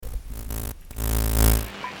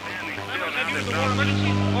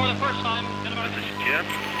emergency for the first time in about... This is Jim,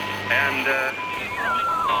 and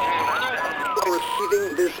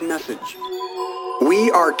receiving this message.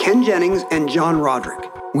 We are Ken Jennings and John Roderick.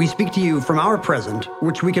 We speak to you from our present,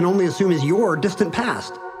 which we can only assume is your distant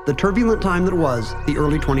past, the turbulent time that was the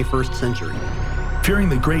early 21st century. Fearing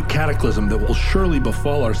the great cataclysm that will surely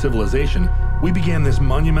befall our civilization, we began this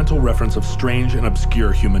monumental reference of strange and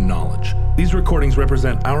obscure human knowledge. These recordings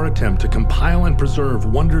represent our attempt to compile and preserve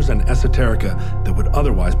wonders and esoterica that would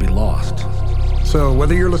otherwise be lost. So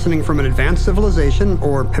whether you're listening from an advanced civilization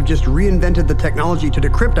or have just reinvented the technology to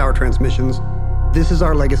decrypt our transmissions, this is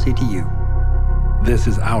our legacy to you. This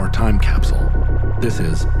is our time capsule. This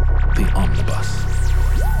is the Omnibus.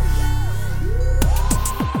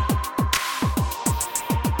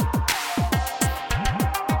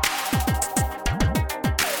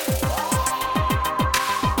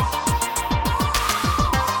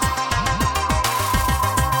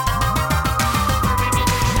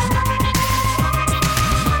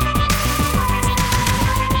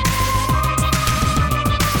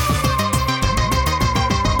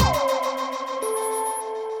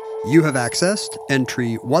 You have accessed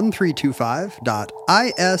entry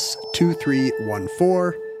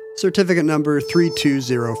 1325.is2314, certificate number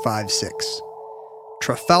 32056.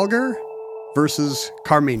 Trafalgar versus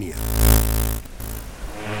Carmania.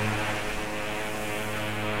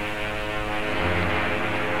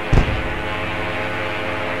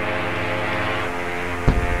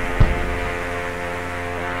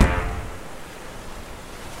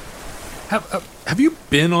 Have you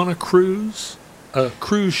been on a cruise? A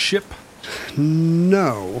cruise ship?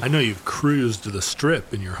 No. I know you've cruised to the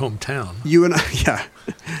Strip in your hometown. You and I, yeah.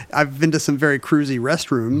 I've been to some very cruisy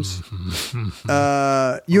restrooms.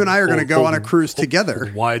 You and I are going to go on a cruise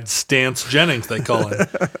together. Wide stance Jennings, they call it.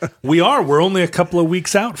 We're only a couple of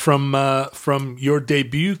weeks out from your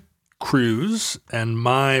debut cruise and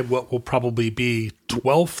my, what will probably be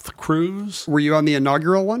 12th cruise. Were you on the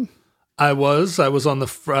inaugural one? I was on the,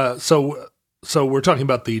 so we're talking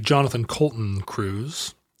about the Jonathan Colton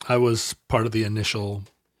cruise. I was part of the initial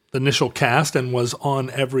cast and was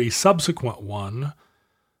on every subsequent one.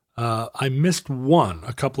 I missed one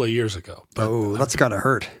a couple of years ago. But that's gotta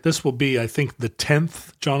hurt. This will be, I think, the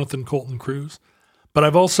 10th Jonathan Colton cruise. But I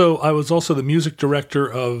was also the music director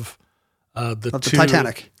of the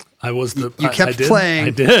Titanic. I was the. You kept playing.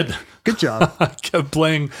 I did. Good job. I kept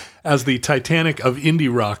playing as the Titanic of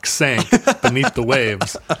indie rock sank beneath the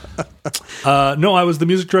waves. No, I was the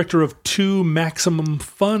music director of 2 Maximum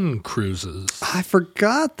Fun cruises. I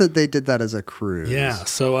forgot that they did that as a cruise. Yeah,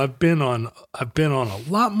 so I've been on a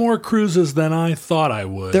lot more cruises than I thought I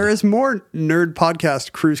would. There is more nerd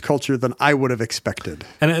podcast cruise culture than I would have expected,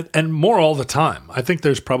 and more all the time. I think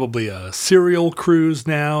there's probably a serial cruise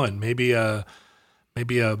now, and maybe a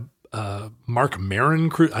Mark Maron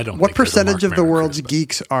cruise. I don't. What think there's a percentage Mark of the Maron world's cruise,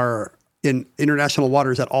 geeks are in international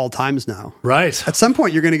waters at all times now? Right. At some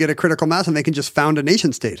point, you're going to get a critical mass, and they can just found a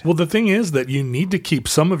nation state. Well, the thing is that you need to keep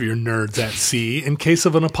some of your nerds at sea in case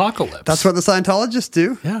of an apocalypse. That's what the Scientologists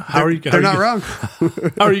do. Yeah. They're not wrong.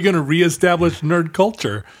 How are you going to reestablish nerd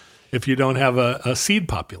culture if you don't have a seed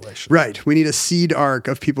population? Right. We need a seed arc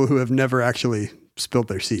of people who have never actually spilled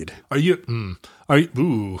their seed. Ooh.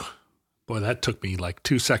 Boy, that took me like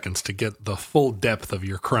 2 seconds to get the full depth of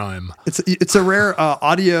your crime. It's a rare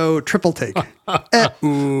audio triple take. I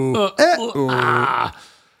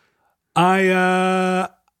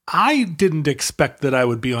didn't expect that I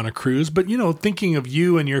would be on a cruise, but thinking of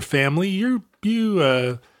you and your family, you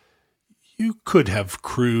could have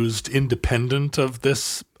cruised independent of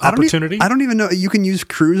this opportunity. I don't even know. You can use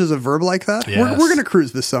cruise as a verb like that? Yes. We're going to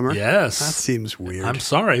cruise this summer. Yes. That seems weird. I'm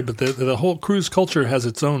sorry, but the whole cruise culture has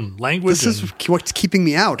its own language. This is what's keeping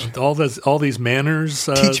me out. All these manners.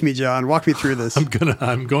 Teach me, John. Walk me through this.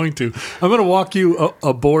 I'm going to walk you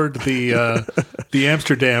aboard the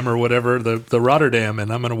Amsterdam or whatever, the Rotterdam,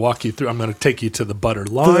 and I'm going to walk you through. I'm going to take you to the Butter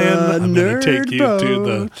Lion. I'm going to take you to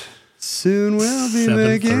the. Soon we'll be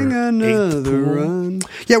making another run.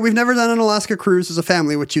 Yeah, we've never done an Alaska cruise as a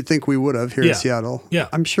family, which you'd think we would have here in Seattle. Yeah.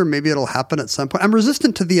 I'm sure maybe it'll happen at some point. I'm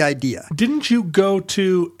resistant to the idea. Didn't you go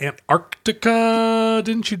to Antarctica?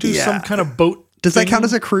 Didn't you do some kind of boat Does thing? that count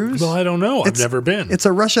as a cruise? Well, I don't know. I've never been. It's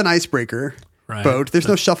a Russian icebreaker boat. There's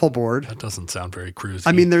no shuffleboard. That doesn't sound very cruisy.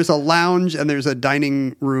 I mean, there's a lounge and there's a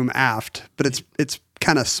dining room aft, but it's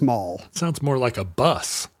kind of small. It sounds more like a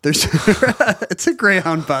bus. It's a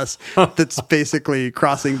Greyhound bus that's basically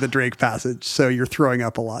crossing the Drake Passage, so you're throwing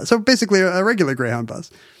up a lot. So basically a regular Greyhound bus.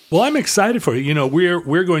 Well, I'm excited for you.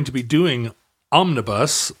 We're going to be doing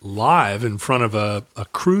omnibus live in front of a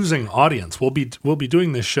cruising audience. We'll be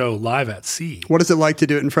doing this show live at sea. What is it like to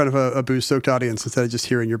do it in front of a booze-soaked audience instead of just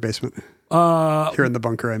here in your basement? Here in the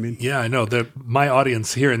bunker, I mean. Yeah, I know. My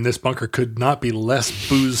audience here in this bunker could not be less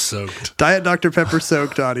booze-soaked. Diet Dr.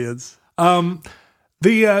 Pepper-soaked audience.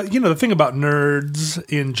 The thing about nerds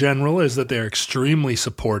in general is that they're extremely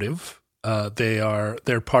supportive.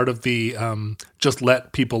 They're part of the just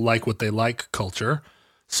let people like what they like culture.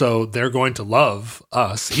 So they're going to love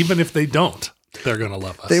us, even if they don't. They're going to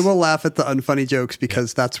love us. They will laugh at the unfunny jokes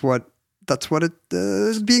because that's what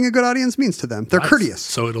it being a good audience means to them. They're courteous.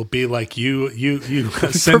 So it'll be like you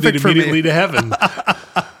send it immediately to heaven.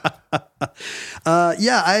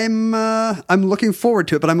 I'm looking forward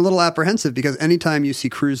to it, but I'm a little apprehensive because anytime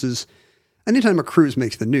a cruise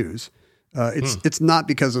makes the news, it's not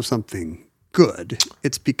because of something good.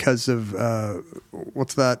 It's because of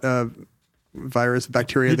what's that virus,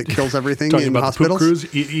 bacteria that kills everything Talking in about hospitals? The poop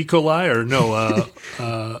cruise, E. coli, or no?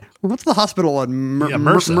 What's the hospital on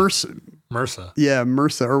MRSA. MRSA. Yeah,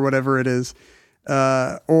 MRSA or whatever it is.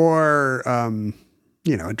 A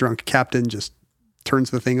drunk captain just turns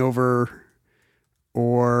the thing over.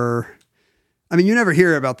 Or, I mean, you never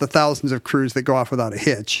hear about the thousands of crews that go off without a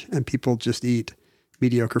hitch and people just eat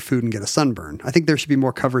mediocre food and get a sunburn. I think there should be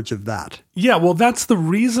more coverage of that. Yeah, well, that's the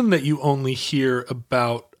reason that you only hear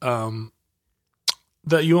about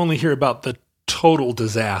the total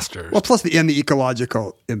disasters. Well, plus the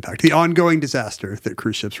ecological impact, the ongoing disaster that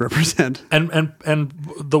cruise ships represent. And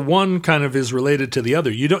the one kind of is related to the other.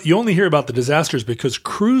 You only hear about the disasters because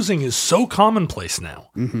cruising is so commonplace now.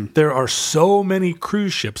 Mm-hmm. There are so many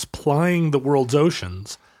cruise ships plying the world's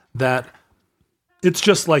oceans that it's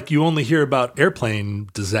just like you only hear about airplane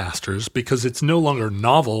disasters because it's no longer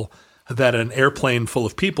novel that an airplane full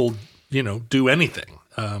of people, do anything.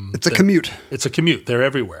 It's a commute. It's a commute. They're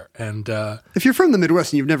everywhere. And if you're from the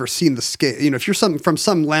Midwest and you've never seen the scale, if you're from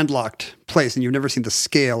some landlocked place and you've never seen the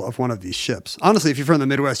scale of one of these ships, honestly, if you're from the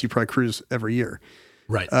Midwest, you probably cruise every year.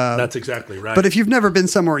 Right. That's exactly right. But if you've never been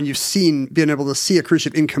somewhere and been able to see a cruise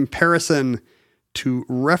ship in comparison to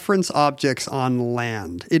reference objects on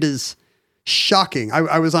land, it is shocking.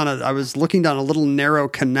 I was looking down a little narrow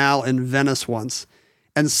canal in Venice once.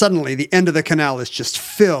 And suddenly the end of the canal is just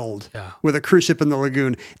filled with a cruise ship in the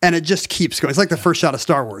lagoon. And it just keeps going. It's like the first shot of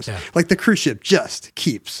Star Wars. Yeah. Like the cruise ship just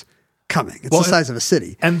keeps coming. It's the size of a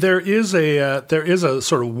city. And there is a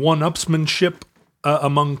sort of one-upsmanship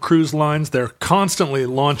among cruise lines. They're constantly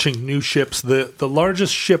launching new ships. The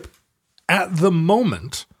largest ship at the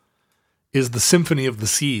moment is the Symphony of the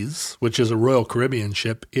Seas, which is a Royal Caribbean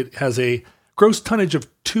ship. It has a gross tonnage of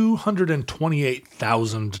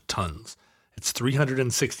 228,000 tons. It's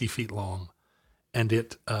 360 feet long, and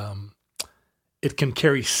it can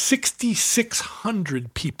carry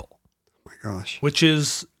 6,600 people. Oh my gosh. Which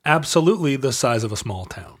is absolutely the size of a small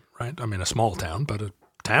town, right? I mean, a small town, but a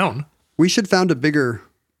town. We should found a bigger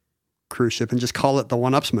cruise ship and just call it the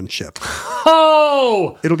One-Upsman ship.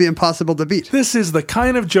 Oh! It'll be impossible to beat. This is the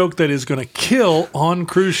kind of joke that is going to kill on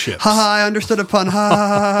cruise ships. Ha ha, I understood a pun.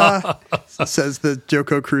 Ha ha ha, says the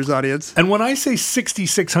Joko Cruise audience. And when I say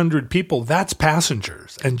 6,600 people, that's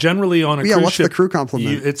passengers. And generally on a cruise what's ship, the crew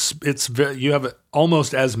complement? You have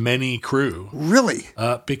almost as many crew. Really?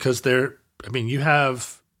 Because you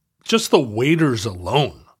have just the waiters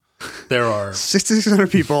alone. There are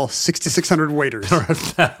 6,600 people, 6,600 waiters. There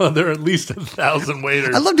are at least 1,000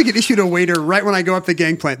 waiters. I'd love to get issued a waiter right when I go up the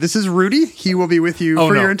gangplank. This is Rudy. He will be with you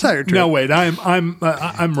your entire trip. No, wait, I'm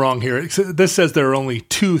wrong here. This says there are only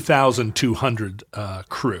 2,200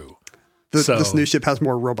 crew. This new ship has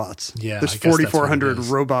more robots. Yeah, there's 4,400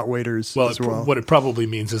 robot waiters as well. What it probably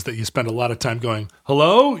means is that you spend a lot of time going,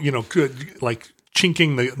 hello, like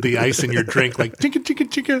chinking the ice in your drink, like chinka, chinka,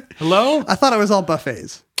 chinka, hello? I thought it was all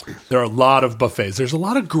buffets. There are a lot of buffets. There's a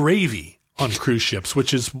lot of gravy on cruise ships,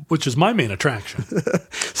 which is my main attraction.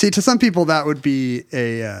 See, to some people that would be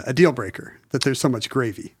a deal breaker that there's so much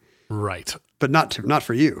gravy. Right. But not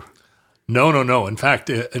for you. No. In fact,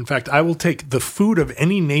 I will take the food of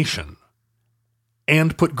any nation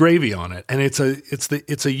and put gravy on it, and it's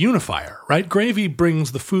a unifier, right? Gravy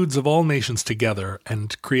brings the foods of all nations together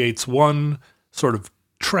and creates one sort of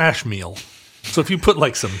trash meal. So if you put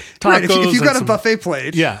like some tacos, right, if you've got a buffet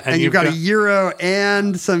plate, and you've got a gyro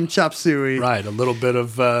and some chop suey, right, a little bit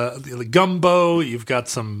of gumbo, you've got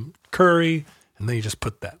some curry, and then you just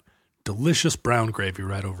put that delicious brown gravy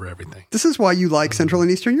right over everything. This is why you like Central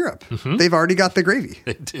and Eastern Europe. Mm-hmm. They've already got the gravy.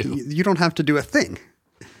 They do. You don't have to do a thing.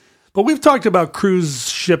 But we've talked about cruise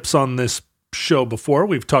ships on this show before.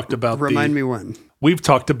 We've talked about me when. We've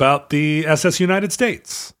talked about the SS United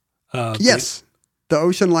States. Yes. The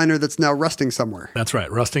ocean liner that's now rusting somewhere. That's right,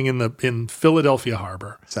 rusting in Philadelphia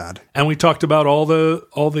Harbor. Sad. And we talked about all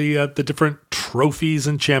the different trophies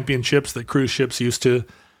and championships that cruise ships used to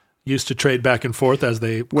trade back and forth as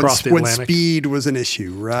they crossed the Atlantic. When speed was an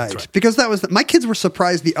issue, right? Because that was my kids were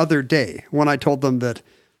surprised the other day when I told them that,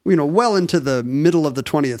 well into the middle of the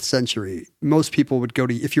 20th century, most people would go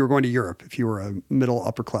to, if you were going to Europe, if you were a middle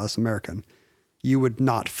upper class American, you would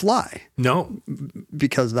not fly. No,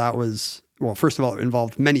 because that was. Well, first of all, it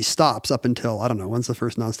involved many stops up until, I don't know, when's the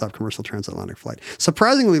first nonstop commercial transatlantic flight?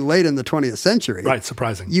 Surprisingly late in the 20th century. Right,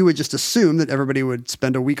 surprising. You would just assume that everybody would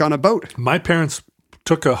spend a week on a boat. My parents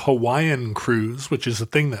took a Hawaiian cruise, which is a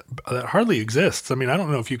thing that hardly exists. I mean, I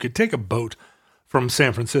don't know if you could take a boat from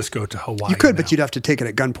San Francisco to Hawaii. You could, now. but you'd have to take it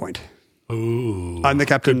at gunpoint. Ooh, I'm the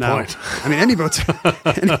captain now. Point. I mean,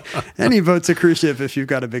 any boat's a cruise ship if you've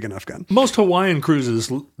got a big enough gun. Most Hawaiian cruises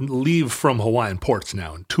leave from Hawaiian ports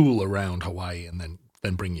now and tool around Hawaii and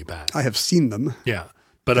then bring you back. I have seen them. Yeah,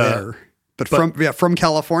 but there. But from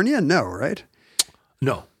California, no, right?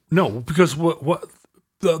 No, because what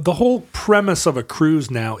the whole premise of a cruise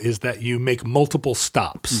now is that you make multiple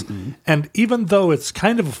stops, and even though it's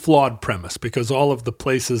kind of a flawed premise, because all of the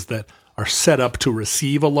places that are set up to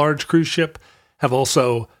receive a large cruise ship have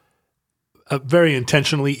also very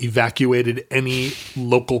intentionally evacuated any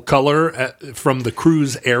local color from the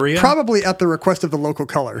cruise area. Probably at the request of the local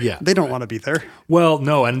color. Yeah, they don't want to be there. Well,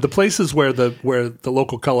 no, and the places where the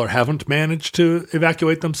local color haven't managed to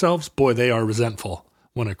evacuate themselves, boy, they are resentful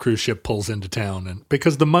when a cruise ship pulls into town, and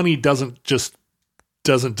because the money doesn't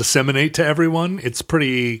disseminate to everyone, it's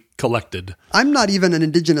pretty collected. I'm not even an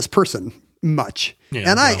indigenous person much. Yeah,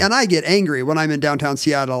 and I get angry when I'm in downtown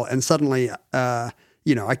Seattle and suddenly, I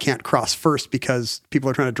can't cross first because people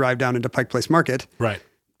are trying to drive down into Pike Place Market. Right.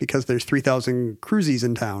 Because there's 3,000 cruisies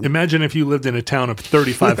in town. Imagine if you lived in a town of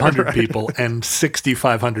 3,500 right. people and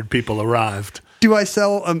 6,500 people arrived. Do I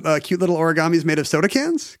sell cute little origamis made of soda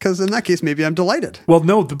cans? Because in that case, maybe I'm delighted. Well,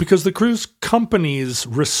 no, because the cruise companies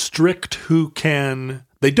restrict who can.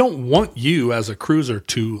 They don't want you as a cruiser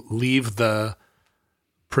to leave the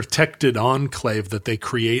protected enclave that they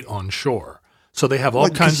create on shore. So they have all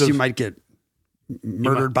kinds of. You might get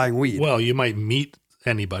murdered buying weed. Well, you might meet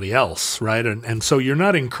anybody else, right? And so you're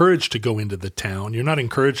not encouraged to go into the town. You're not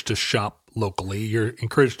encouraged to shop locally. You're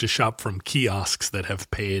encouraged to shop from kiosks that have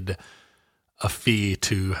paid a fee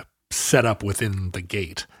to set up within the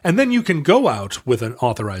gate. And then you can go out with an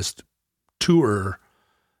authorized tour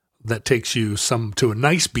that takes you to a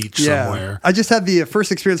nice beach somewhere. I just had the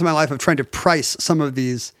first experience of my life of trying to price some of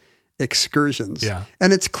these excursions. Yeah.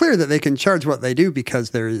 And it's clear that they can charge what they do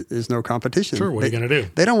because there is no competition. Sure, what are you going to do?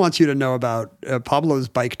 They don't want you to know about Pablo's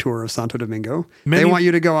bike tour of Santo Domingo. They want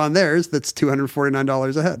you to go on theirs that's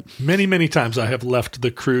 $249 a head. Many, many times I have left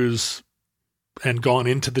the cruise and gone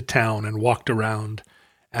into the town and walked around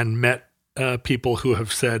and met people who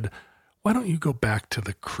have said, why don't you go back to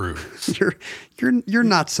the cruise? You're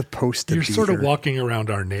not supposed to. You're be sort here. of walking around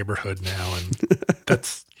our neighborhood now, and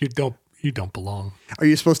that's you don't belong. Are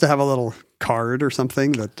you supposed to have a little card or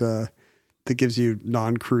something that gives you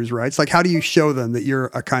non-cruise rights? Like, how do you show them that you're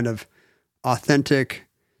a kind of authentic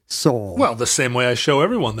soul? Well, the same way I show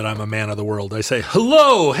everyone that I'm a man of the world. I say,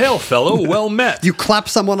 hello, hail fellow, well met. You clap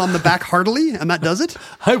someone on the back heartily, and that does it?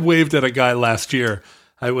 I waved at a guy last year.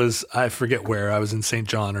 I forget where, I was in St.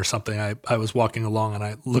 John or something. I was walking along and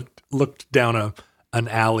I looked down an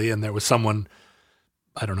alley and there was someone,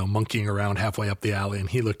 I don't know, monkeying around halfway up the alley, and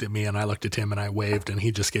he looked at me and I looked at him and I waved and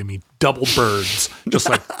he just gave me double birds, just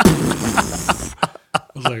like, I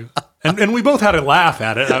was like, and we both had a laugh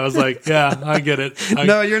at it. I was like, yeah, I get it.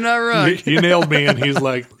 No, you're not wrong. You nailed me. And he's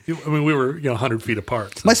like, I mean, we were 100 feet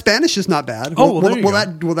apart. So. My Spanish is not bad. Oh, well,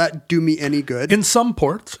 will that do me any good? In some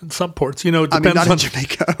ports, depends not on in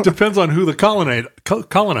Jamaica. Depends on who the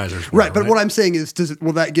colonizers were. Right, but what I'm saying is,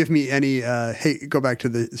 will that give me any? Hey, go back to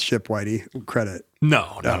the ship, Whitey. Credit.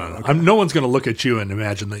 No. Okay. No one's going to look at you and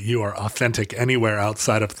imagine that you are authentic anywhere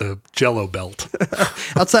outside of the Jello belt.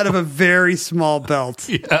 Outside of a very small belt.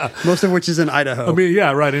 Yeah. Most of which is in Idaho. I mean,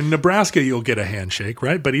 yeah, right. In Nebraska, you'll get a handshake,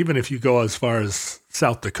 right? But even if you go as far as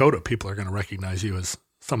South Dakota, people are going to recognize you as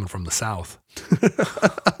someone from the South.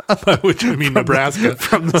 By which I mean Nebraska.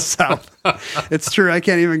 From the South. It's true. I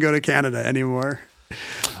can't even go to Canada anymore.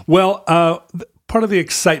 Well, part of the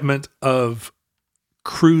excitement of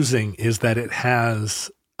cruising is that it has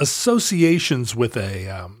associations with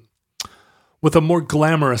a more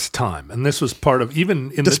glamorous time, and this was part of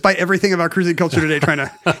despite everything about cruising culture today trying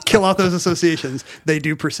to kill out those associations, they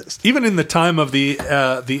do persist. Even in the time of the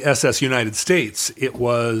SS United States, it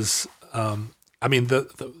was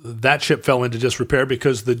that ship fell into disrepair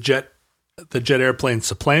because the jet the jet airplane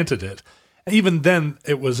supplanted it. Even then,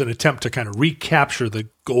 it was an attempt to kind of recapture the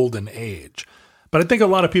golden age. But I think a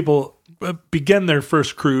lot of people begin their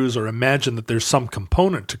first cruise or imagine that there's some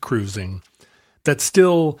component to cruising that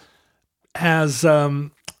still has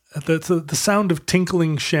the sound of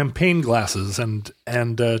tinkling champagne glasses and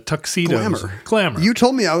tuxedos. Glamour. You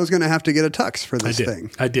told me I was going to have to get a tux for this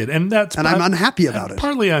thing. I did. And I'm unhappy about it.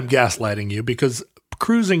 Partly I'm gaslighting you because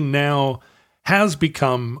cruising now has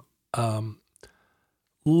become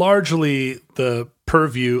largely the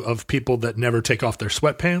purview of people that never take off their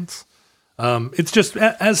sweatpants. It's just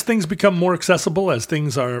as things become more accessible, as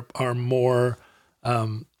things are more,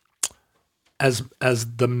 as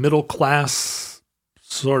the middle class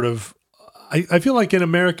sort of, I feel like in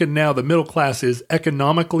America now the middle class is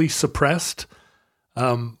economically suppressed,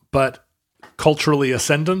 but culturally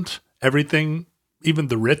ascendant. Everything, even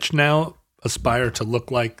the rich now aspire to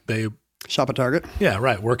look like they shop at Target. Yeah,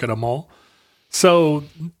 right. Work at a mall. So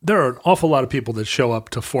there are an awful lot of people that show up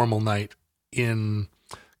to formal night in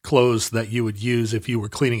clothes that you would use if you were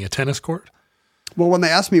cleaning a tennis court. Well, when they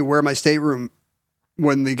asked me where my stateroom,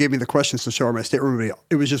 when they gave me the questions to show where my stateroom would be,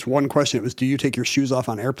 it was just one question. It was, do you take your shoes off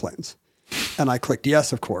on airplanes? And I clicked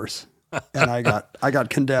yes, of course. And I got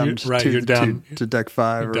condemned to deck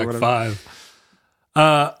 5 or deck whatever.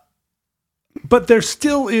 5. But there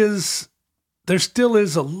still is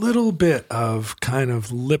a little bit of kind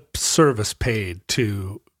of lip service paid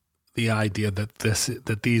to the idea that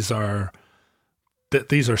these are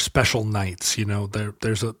special nights. You know,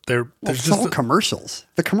 there's just all commercials.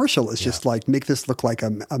 The commercial is just like, make this look like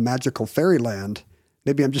a magical fairyland.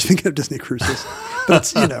 Maybe I'm just thinking of Disney cruises,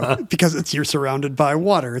 but it's, because you're surrounded by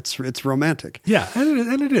water. It's romantic. Yeah,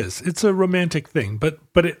 and it is. It's a romantic thing, but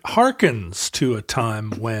it harkens to a time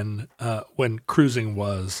when cruising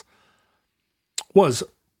was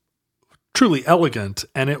truly elegant,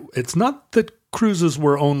 and it's not that cruises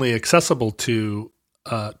were only accessible to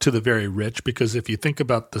the very rich, because if you think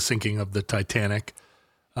about the sinking of the Titanic,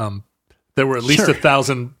 there were at least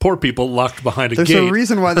 1,000 poor people locked behind a gate. There's a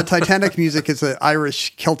reason why the Titanic music is an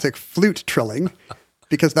Irish Celtic flute trilling,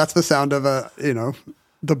 because that's the sound of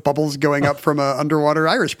the bubbles going up from an underwater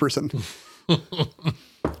Irish person.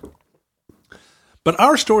 But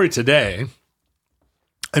our story today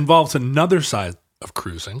involves another side of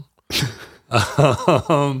cruising,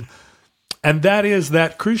 and that is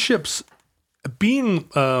that cruise ships, being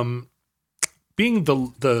the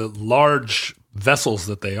large vessels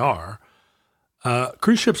that they are,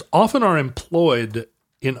 cruise ships often are employed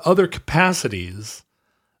in other capacities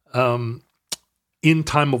in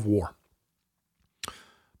time of war,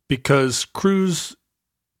 because cruise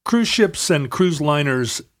ships and cruise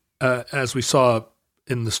liners, as we saw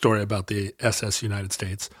in the story about the SS United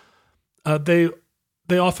States, they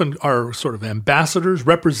often are sort of ambassadors,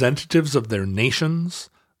 representatives of their nations.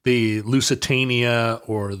 The Lusitania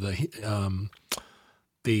or the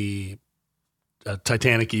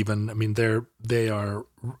Titanic, even. I mean, they are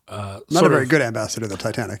not a very good ambassador. The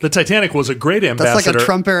Titanic. The Titanic was a great ambassador. That's like a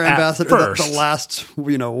Trump era ambassador first. that lasts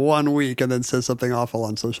 1 week and then says something awful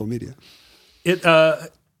on social media.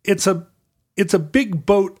 It's a big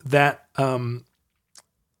boat that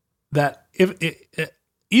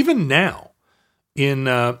even now in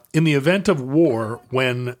the event of war,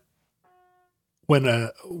 when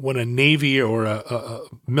a navy or a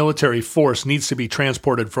military force needs to be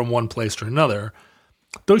transported from one place to another,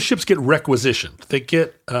 those ships get requisitioned. They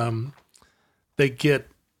get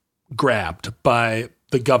grabbed by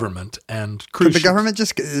the government and cruise ships. The government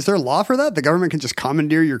is there a law for that? The government can just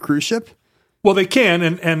commandeer your cruise ship? Well, they can,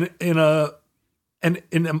 and in a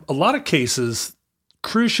lot of cases,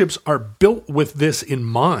 cruise ships are built with this in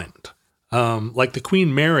mind. Like the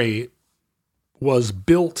Queen Mary was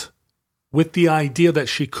built with the idea that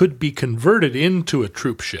she could be converted into a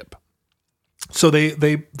troop ship. So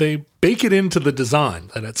they bake it into the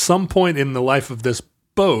design that at some point in the life of this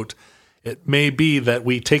boat, it may be that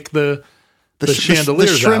we take the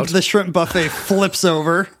chandeliers out. The shrimp buffet flips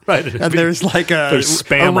over, right? And there's like a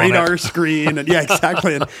radar screen, and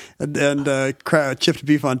exactly, and chipped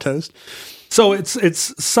beef on toast. So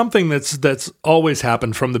it's something that's always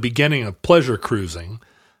happened from the beginning of pleasure cruising,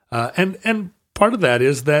 and part of that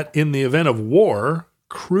is that in the event of war,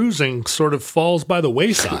 cruising sort of falls by the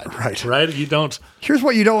wayside. Right. You don't. Here's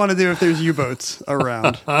what you don't want to do if there's U-boats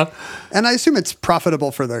around, and I assume it's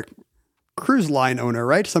profitable for the cruise line owner,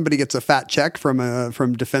 right? Somebody gets a fat check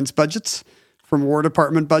from defense budgets, from War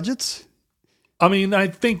Department budgets. I mean, I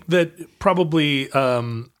think that probably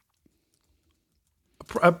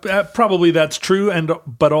that's true,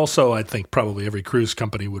 but also I think probably every cruise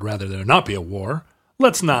company would rather there not be a war.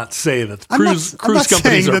 let's not say that I'm cruise not companies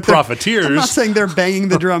saying are that they're- profiteers. I'm not saying they're banging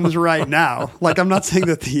the drums right now. Like, I'm not saying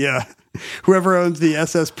that the whoever owns the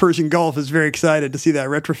SS Persian Gulf is very excited to see that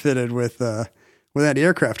retrofitted with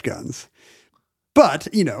anti-aircraft guns.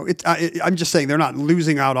 But, you know, I'm just saying they're not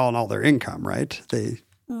losing out on all their income, right?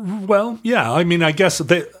 Well, yeah. I mean, I guess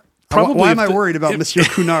they probably. Why am I worried about Monsieur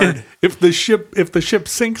Cunard? If the ship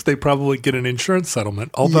sinks, they probably get an insurance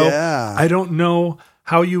settlement. Although Yeah. I don't know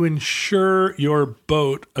how you insure your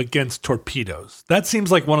boat against torpedoes. That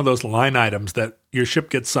seems like one of those line items that your ship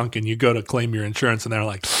gets sunk and you go to claim your insurance and they're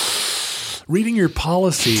like, reading your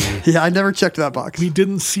policy, Yeah, I never checked that box. we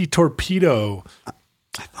didn't see torpedo.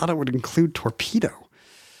 I thought it would include torpedo.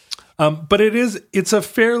 But it's a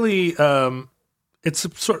fairly, it's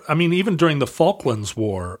a sort. I mean, even during the Falklands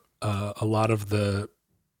War, a lot of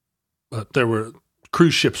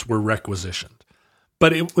cruise ships were requisitioned.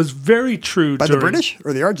 But it was very true By the British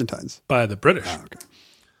or the Argentines? By the British. Oh,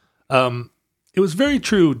 okay. It was very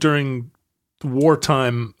true during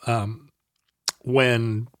wartime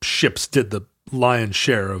when ships did the lion's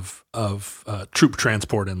share of troop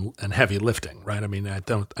transport and heavy lifting. Right. I mean, I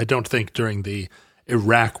don't think during the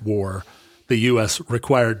Iraq War the U.S.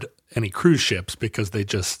 required any cruise ships because they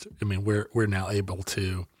just. I mean, we're now able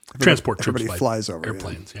to transport troops everybody by flies over,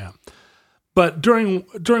 airplanes. Yeah. But during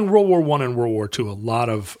World War I and World War II, a lot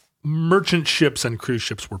of merchant ships and cruise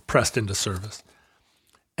ships were pressed into service.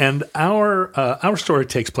 And our story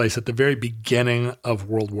takes place at the very beginning of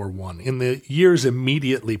World War I. In the years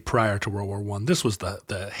immediately prior to World War I, this was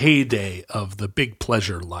the heyday of the big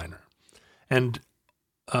pleasure liner. And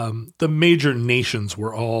the major nations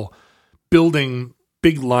were all building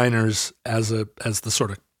big liners as the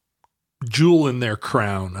sort of jewel in their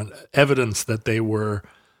crown, and evidence that they were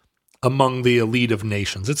among the elite of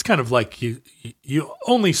nations. It's kind of like you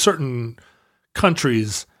only certain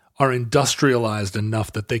countries are industrialized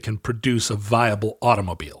enough that they can produce a viable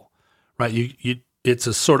automobile, right? It's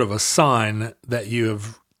a sort of a sign that you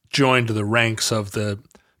have joined the ranks of the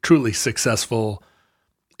truly successful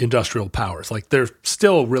industrial powers. Like there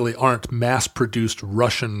still really aren't mass-produced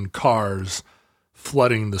Russian cars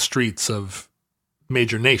flooding the streets of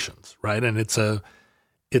major nations, right? And it's a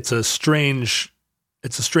strange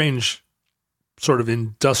sort of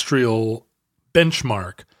industrial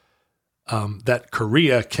benchmark that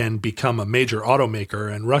Korea can become a major automaker,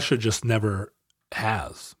 and Russia just never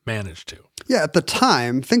has managed to. Yeah, at the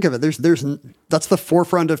time, think of it. That's the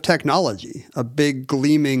forefront of technology. A big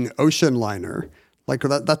gleaming ocean liner, like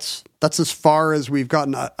that's as far as we've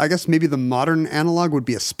gotten. I guess maybe the modern analog would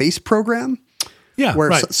be a space program. Yeah, where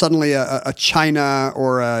right. Suddenly a China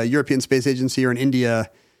or a European Space Agency or an India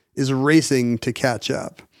is racing to catch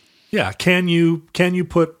up. Yeah, can you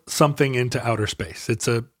put something into outer space?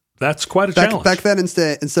 That's quite a challenge. Back then,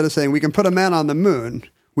 instead of saying we can put a man on the moon,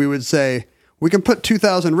 we would say we can put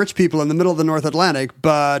 2,000 rich people in the middle of the North Atlantic.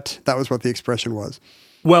 But that was what the expression was.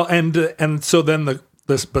 Well, and so then the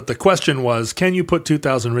question was, can you put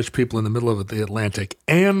 2,000 rich people in the middle of the Atlantic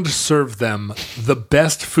and serve them the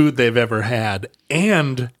best food they've ever had,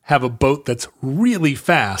 and have a boat that's really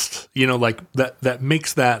fast? You know, like that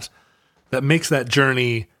makes that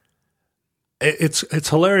journey. It's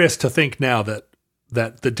hilarious to think now that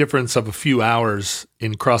the difference of a few hours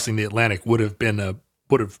in crossing the Atlantic would have.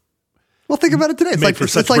 Well, think about it today.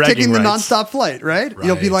 It's like taking the nonstop flight, right?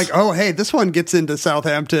 You'll be like, oh, hey, this one gets into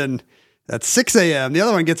Southampton at 6 a.m. The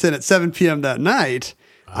other one gets in at 7 p.m. that night.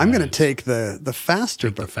 I'm going to take the faster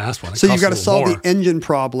boat. The fast one. So you've got to solve the engine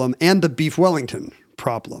problem and the beef Wellington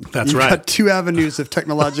problem. That's You've right. got two avenues of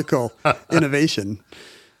technological innovation.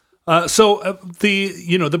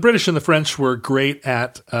 The British and the French were great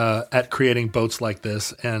at creating boats like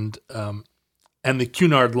this, and the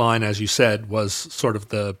Cunard line, as you said, was sort of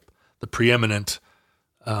the preeminent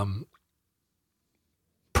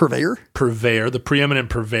purveyor, the preeminent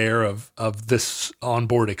purveyor of this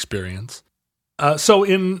onboard experience. So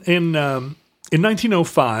in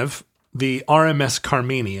 1905, the RMS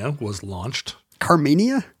Carmania was launched.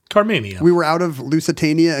 Carmania. We were out of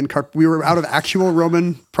Lusitania and we were out of actual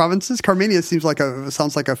Roman provinces. Carmania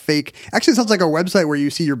sounds like a fake. Actually, it sounds like a website where you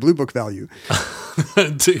see your Blue Book value.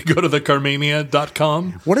 To go to the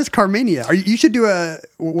Carmania.com. What is Carmania? You should do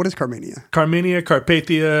what is Carmania? Carmania,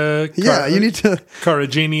 Carpathia. You need to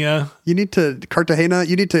Caragenia. You need to Cartagena.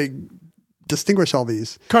 You need to distinguish all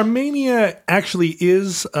these. Carmania actually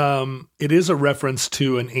is it is a reference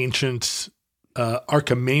to an ancient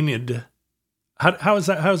Achaemenid. How is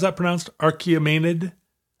that pronounced? Achaemenid?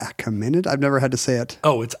 Achaemenid? I've never had to say it.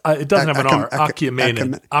 Oh, it doesn't have an R.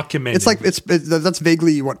 Achaemenid. Achaemenid. It's that's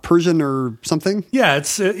vaguely what, Persian or something? Yeah,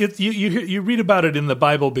 you read about it in the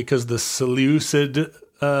Bible because the Seleucid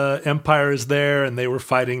Empire is there, and they were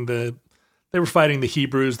fighting the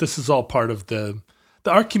Hebrews. This is all part of the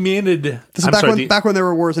Achaemenid. This is back when there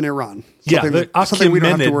were wars in Iran. Something we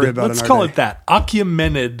don't have to worry about. Let's call it that.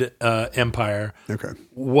 Achaemenid Empire. Okay.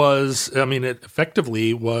 It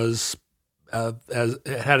effectively was. As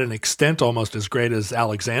it had an extent almost as great as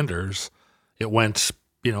Alexander's. It went,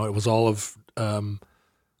 it was all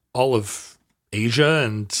of Asia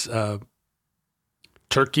and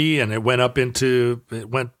Turkey, and it went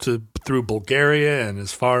through Bulgaria and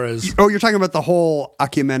as far as. Oh, you're talking about the whole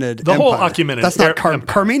Achaemenid. The whole Achaemenid. That's not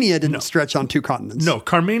Carmania didn't stretch on 2 continents. No,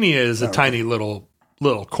 Carmania is a tiny little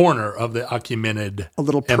corner of the Achaemenid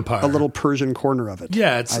Empire, a little Persian corner of it.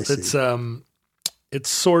 Yeah, it's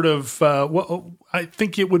sort of, I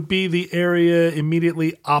think it would be the area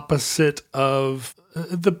immediately opposite of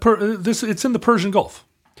it's in the Persian Gulf.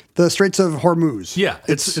 The Straits of Hormuz. Yeah,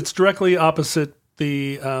 it's directly opposite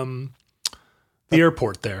the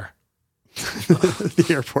airport there. The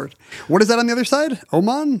airport. What is that on the other side?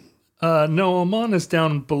 Oman? No, Oman is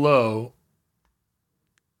down below.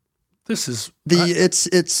 This is...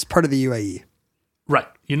 It's part of the UAE. Right.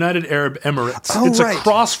 United Arab Emirates. Oh, it's right.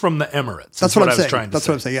 across from the Emirates. That's what I'm saying. That's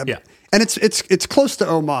what I'm saying. Yeah. And it's close to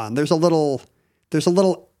Oman. There's a little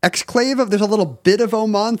exclave there's a little bit of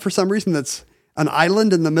Oman for some reason that's an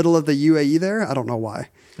island in the middle of the UAE there. I don't know why.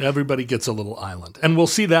 Everybody gets a little island. And we'll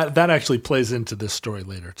see that actually plays into this story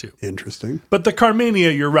later too. Interesting. But the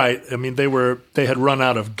Carmania, you're right. I mean, they had run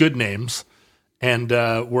out of good names and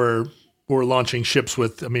were launching ships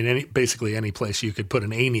with, basically any place you could put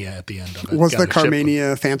an Ania at the end of it. Was the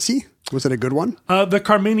Carmania fancy? Was it a good one? The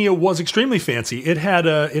Carmania was extremely fancy. It had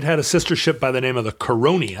a sister ship by the name of the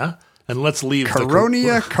Caronia, and let's leave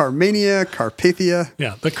Carmania, Carpathia.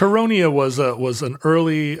 Yeah, the Caronia was an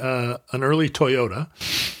early Toyota,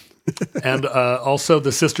 and also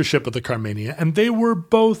the sister ship of the Carmania, and they were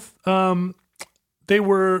both very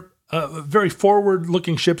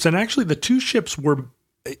forward-looking ships, and actually the two ships were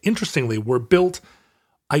built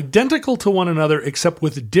identical to one another except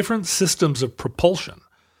with different systems of propulsion.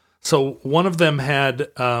 So one of them had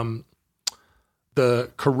the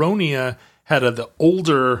Caronia had the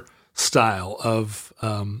older style of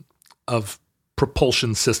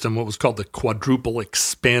propulsion system, what was called the quadruple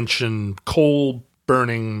expansion coal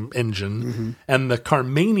burning engine, and the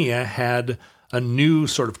Carmania had a new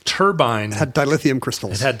sort of turbine. It had dilithium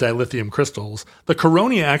crystals. The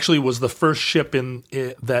Caronia actually was the first ship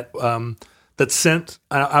that sent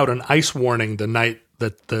out an ice warning the night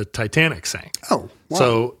that the Titanic sank. Oh, wow.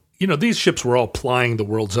 So, these ships were all plying the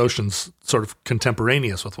world's oceans sort of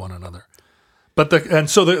contemporaneous with one another. But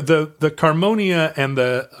the Carmonia and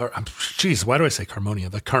why do I say Carmonia?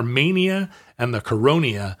 The Carmania and the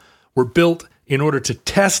Caronia were built in order to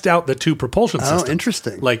test out the two propulsion systems. Oh,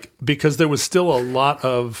 interesting. Because there was still a lot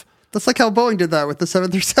of... That's like how Boeing did that with the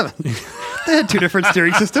 737. They had 2 different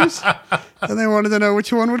steering systems, and they wanted to know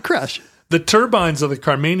which one would crash. The turbines of the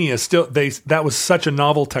Carmania that was such a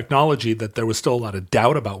novel technology that there was still a lot of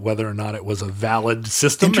doubt about whether or not it was a valid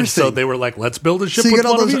system. And so they were like, let's build a ship with one of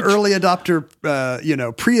each. So you get all those early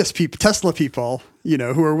adopter, Prius people, Tesla people,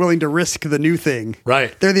 who are willing to risk the new thing.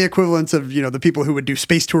 Right. They're the equivalents of, the people who would do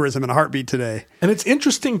space tourism in a heartbeat today. And it's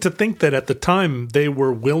interesting to think that at the time they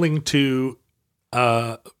were willing to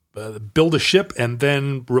build a ship and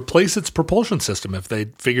then replace its propulsion system if they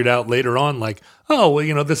figured out later on,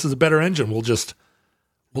 this is a better engine. We'll just.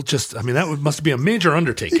 That must be a major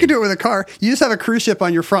undertaking. You can do it with a car. You just have a cruise ship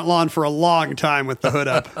on your front lawn for a long time with the hood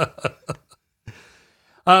up.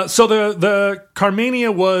 So the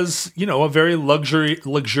Carmania was, a very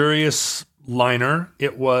luxurious liner.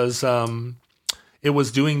 It was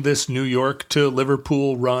doing this New York to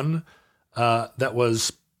Liverpool run. That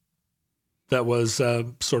was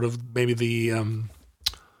sort of maybe the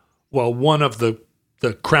one of the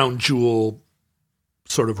crown jewel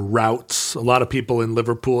sort of routes. A lot of people in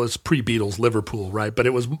Liverpool, it's pre-Beatles Liverpool, right? But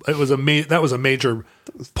that was a major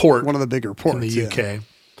port, one of the bigger ports in the UK.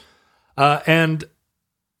 And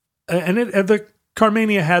the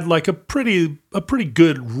Carmania had like a pretty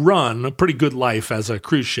good run, a pretty good life as a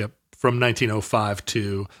cruise ship from 1905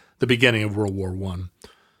 to the beginning of World War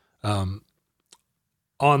I.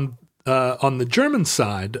 On the German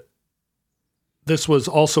side, this was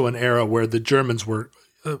also an era where the Germans were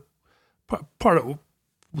part of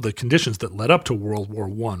the conditions that led up to World War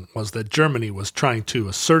I was that Germany was trying to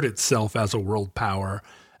assert itself as a world power,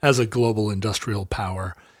 as a global industrial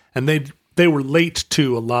power, and they were late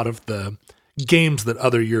to a lot of the games that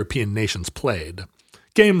other European nations played.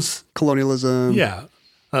 Games, Colonialism. yeah.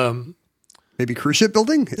 Maybe cruise ship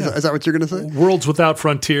building? Is that what you're going to say? Worlds Without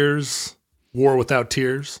Frontiers, War Without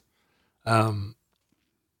Tears,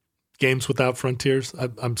 Games Without Frontiers.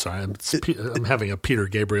 I'm sorry, I'm having a Peter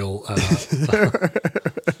Gabriel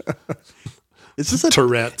Is this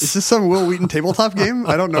Tourette's. Is this some Will Wheaton tabletop game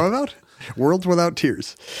I don't know about? Worlds Without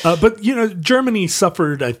Tears. But, Germany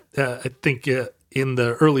suffered, I think, in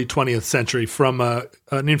the early 20th century from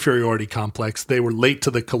an inferiority complex. They were late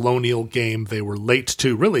to the colonial game. They were late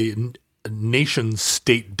to really nation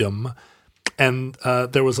statedom. And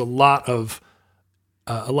there was a lot of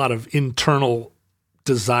internal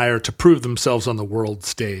desire to prove themselves on the world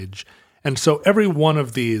stage. And so every one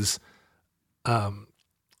of these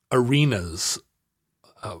arenas,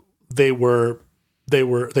 they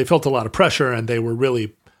felt a lot of pressure, and they were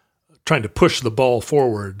really trying to push the ball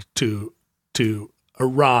forward to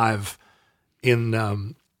arrive in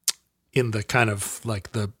the kind of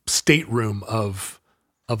like the stateroom of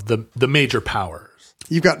the major powers.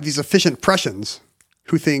 You've got these efficient Prussians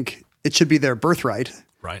who think it should be their birthright.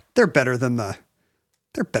 Right. They're better than the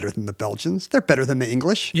Belgians. They're better than the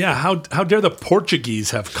English. Yeah. How dare the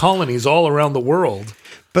Portuguese have colonies all around the world?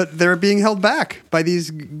 But they're being held back by these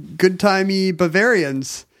good-timey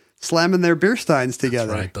Bavarians slamming their beer steins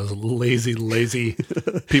together. That's right. Those lazy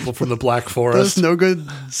people from the Black Forest. Those no good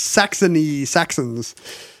Saxons.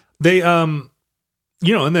 They, and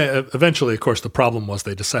eventually, of course, the problem was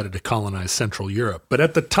they decided to colonize Central Europe. But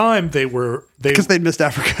at the time, because they'd missed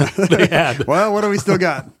Africa. They had. Well, what do we still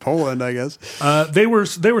got? Poland, I guess. They were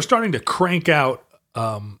starting to crank out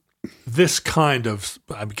this kind of,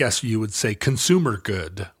 I guess you would say, consumer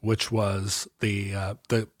good, which was the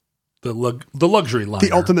luxury line,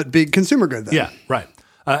 the ultimate big consumer good. Then. Yeah, right.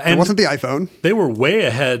 And it wasn't the iPhone. They were way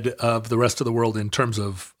ahead of the rest of the world in terms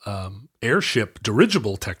of airship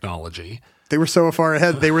dirigible technology. They were so far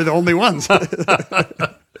ahead; they were the only ones.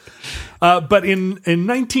 But in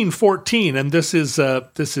 1914, and this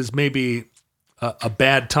is maybe a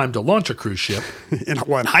bad time to launch a cruise ship. In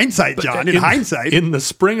hindsight, John. In hindsight, in the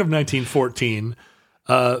spring of 1914,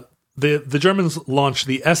 the Germans launched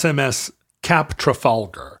the SMS Cap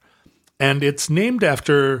Trafalgar, and it's named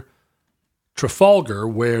after Trafalgar,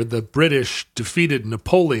 where the British defeated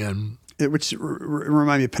Napoleon. Which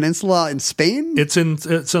remind me, peninsula in Spain? It's on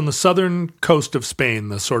the southern coast of Spain,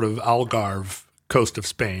 the sort of Algarve coast of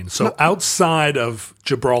Spain. So outside of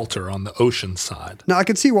Gibraltar on the ocean side. Now, I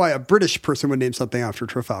can see why a British person would name something after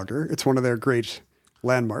Trafalgar. It's one of their great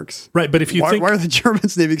landmarks. Right, but if you think... Why are the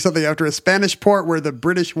Germans naming something after a Spanish port where the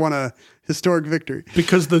British won a historic victory?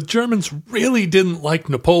 Because the Germans really didn't like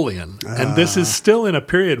Napoleon. And this is still in a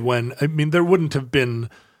period when, there wouldn't have been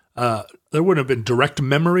direct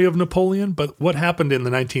memory of Napoleon, but what happened in the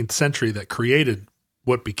 19th century that created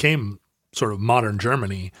what became sort of modern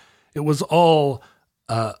Germany, it was all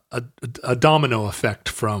a domino effect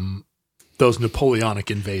from those Napoleonic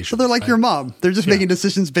invasions. So they're like your mom. They're just making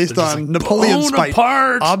decisions based on Napoleon spite.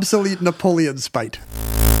 Apart. Obsolete Napoleon spite.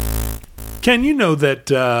 Ken, you know that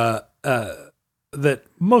that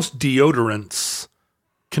most deodorants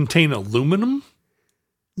contain aluminum?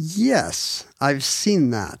 Yes, I've seen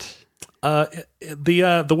that.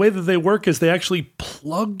 The way that they work is they actually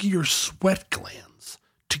plug your sweat glands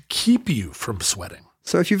to keep you from sweating.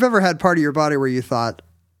 So if you've ever had part of your body where you thought,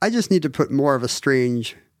 I just need to put more of a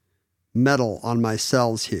strange metal on my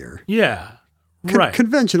cells here. Yeah, right.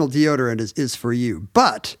 Conventional deodorant is for you.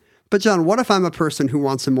 But John, what if I'm a person who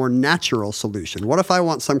wants a more natural solution? What if I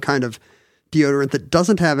want some kind of deodorant that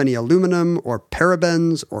doesn't have any aluminum or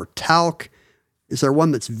parabens or talc? Is there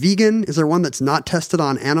one that's vegan? Is there one that's not tested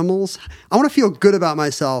on animals? I want to feel good about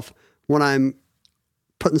myself when I'm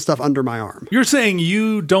putting stuff under my arm. You're saying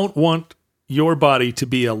you don't want your body to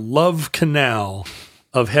be a love canal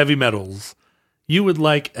of heavy metals. You would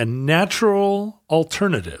like a natural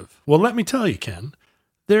alternative. Well, let me tell you, Ken,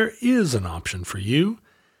 there is an option for you.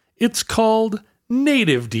 It's called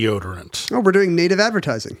native deodorant. Oh, we're doing native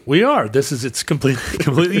advertising. We are. It's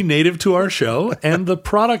completely native to our show, and the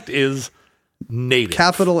product is native.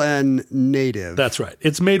 Capital N, native. That's right.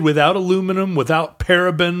 It's made without aluminum, without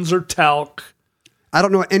parabens or talc. I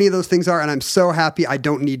don't know what any of those things are, and I'm so happy I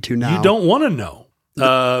don't need to now. You don't want to know.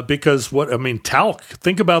 Because talc,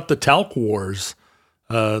 think about the talc wars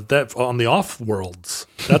that on the off-worlds.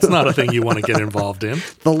 That's not a thing you want to get involved in.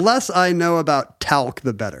 The less I know about talc,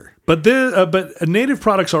 the better. But native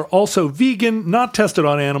products are also vegan, not tested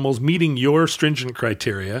on animals, meeting your stringent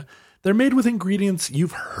criteria. They're made with ingredients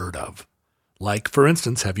you've heard of. Like, for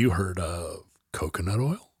instance, have you heard of coconut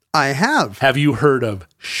oil? I have. Have you heard of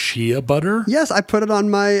shea butter? Yes, I put it on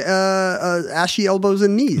my ashy elbows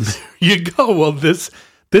and knees. You go. Well, this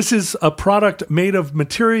is a product made of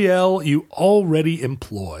material you already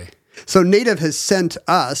employ. So Native has sent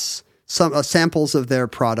us some samples of their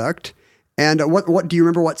product. And what do you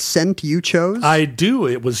remember what scent you chose? I do.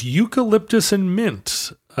 It was eucalyptus and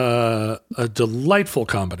mint. A delightful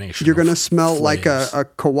combination. You're going to smell flavors. like a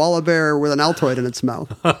koala bear with an Altoid in its mouth.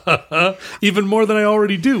 Even more than I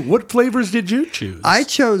already do. What flavors did you choose? I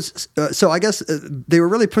chose, so I guess they were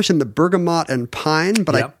really pushing the bergamot and pine,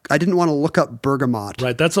 but Yep. I didn't want to look up bergamot.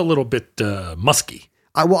 Right, that's a little bit musky.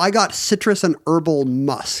 I got citrus and herbal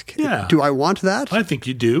musk. Yeah. Do I want that? I think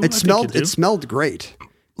you do. It smelled great.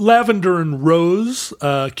 Lavender and rose,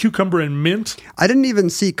 cucumber and mint, I didn't even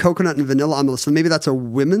see coconut and vanilla on the list, so maybe that's a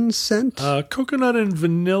women's scent. coconut and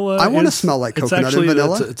vanilla. I wanna smell like coconut and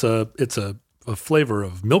vanilla. It's a flavor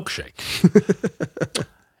of milkshake.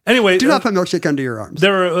 Anyway, Do not put milkshake under your arms.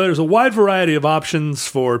 there's a wide variety of options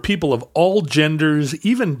for people of all genders,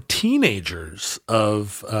 even teenagers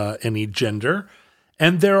of any gender.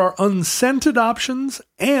 And there are unscented options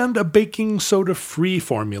and a baking soda-free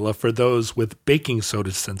formula for those with baking soda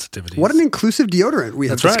sensitivities. What an inclusive deodorant we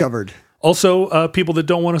have That's right. discovered. Also, people that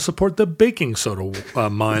don't want to support the baking soda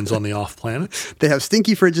mines on the off planet. They have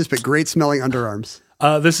stinky fridges but great smelling underarms.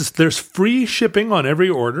 There's free shipping on every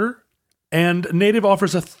order, and Native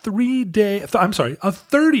offers a 30-day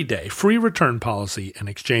free return policy and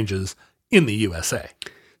exchanges in the USA.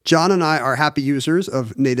 John and I are happy users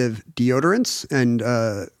of Native deodorants, and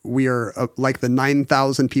we are like the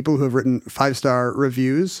 9,000 people who have written 5-star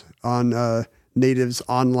reviews on Native's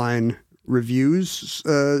online reviews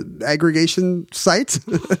aggregation site.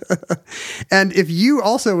 And if you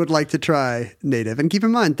also would like to try Native, and keep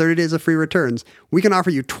in mind 30 days of free returns, we can offer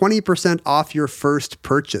you 20% off your first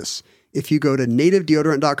purchase if you go to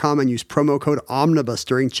nativedeodorant.com and use promo code OMNIBUS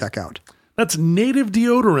during checkout. That's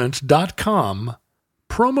nativedeodorant.com,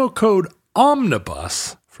 promo code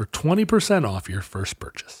OMNIBUS for 20% off your first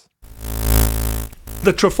purchase.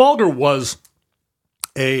 The Trafalgar was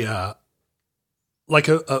a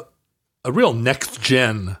real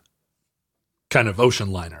next-gen kind of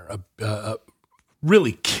ocean liner, a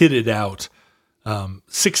really kitted out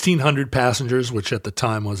 1,600 passengers, which at the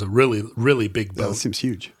time was a really, really big boat. That seems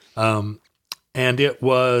huge. And it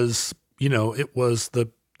was,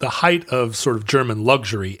 the height of sort of German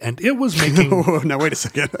luxury, and it was making... Oh, now wait a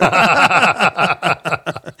second. The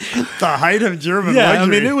height of German Yeah,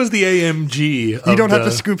 luxury. I mean, it was the AMG. You don't have to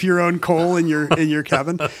scoop your own coal in your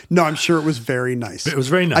cabin. No, I'm sure it was very nice. It was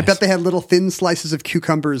very nice. I bet they had little thin slices of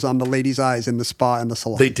cucumbers on the ladies' eyes in the spa and the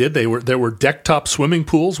salon. They did. There were deck top swimming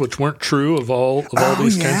pools, which weren't true of all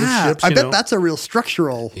these kinds of ships. I bet that's a real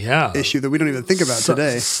structural Yeah. issue that we don't even think about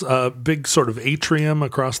today. Big sort of atrium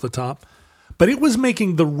across the top. But it was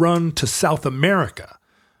making the run to South America,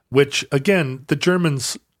 which, again, the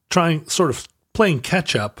Germans playing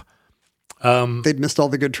catch up. They'd missed all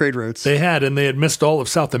the good trade routes. They had missed all of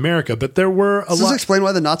South America, but there were Does this explain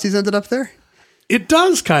why the Nazis ended up there? It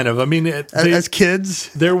does kind of. I mean, As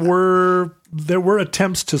kids? there were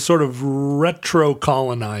attempts to sort of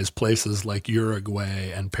retro-colonize places like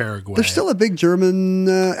Uruguay and Paraguay. There's still a big German,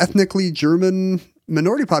 ethnically German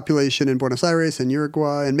minority population in Buenos Aires and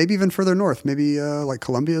Uruguay, and maybe even further north, maybe like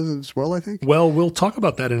Colombia as well, I think. Well, we'll talk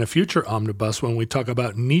about that in a future omnibus when we talk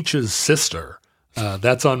about Nietzsche's sister.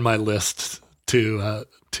 That's on my list to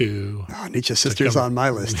Nietzsche's sister's on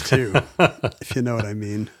my list too, if you know what I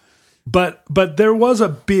mean. But there was a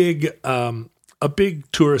big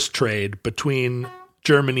tourist trade between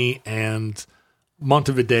Germany and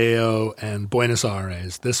Montevideo and Buenos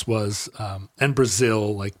Aires. This was and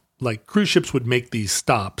Brazil. Like cruise ships would make these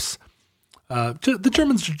stops. The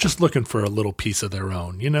Germans are just looking for a little piece of their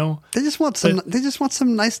own, They just want some. They just want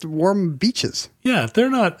some nice warm beaches. Yeah,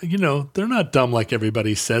 they're not dumb like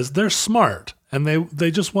everybody says. They're smart, and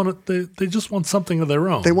they just want they just want something of their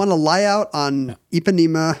own. They want to lie out on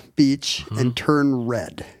Ipanema Beach and turn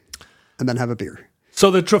red, and then have a beer.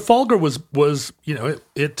 So the Trafalgar was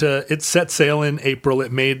it set sail in April.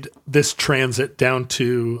 It made this transit down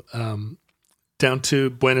to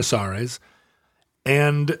Buenos Aires,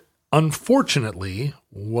 and unfortunately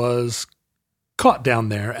was caught down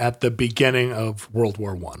there at the beginning of World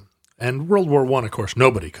War I. And World War I, of course,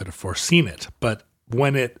 nobody could have foreseen it. But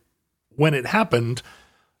when it happened,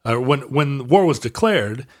 when war was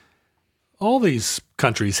declared, all these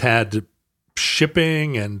countries had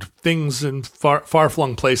shipping and things in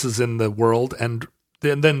far-flung places in the world, and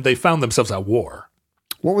then they found themselves at war.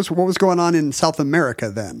 What was going on in South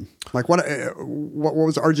America then? Like what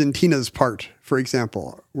was Argentina's part, for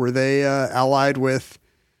example? Were they allied with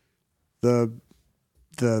the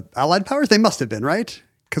Allied powers? They must have been, right?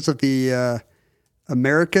 Because of the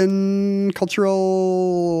American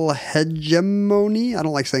cultural hegemony. I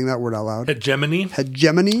don't like saying that word out loud.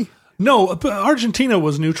 Hegemony. No, Argentina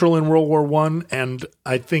was neutral in World War I, and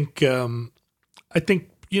I think World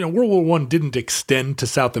War I didn't extend to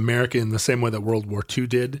South America in the same way that World War II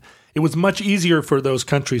did. It was much easier for those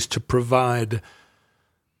countries to provide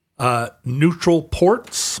neutral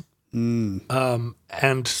ports and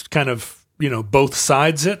kind of both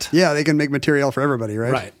sides it. Yeah, they can make material for everybody,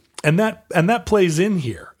 right? Right, and that plays in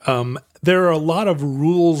here. There are a lot of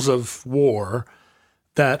rules of war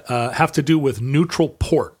that have to do with neutral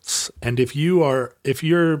ports, and if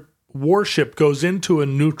your warship goes into a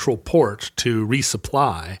neutral port to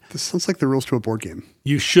resupply, this sounds like the rules to a board game.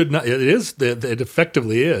 You should not. It is. It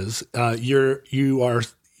effectively is. You're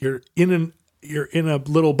in a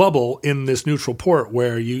little bubble in this neutral port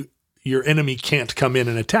where your enemy can't come in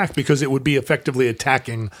and attack because it would be effectively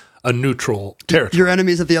attacking a neutral territory. Your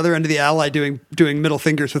enemy's at the other end of the ally doing middle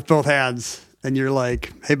fingers with both hands, and you're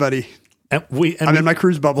like, "Hey, buddy." I'm in my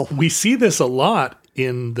cruise bubble. We see this a lot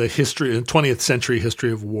in the 20th century history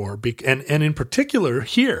of war, and in particular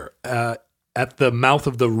here at the mouth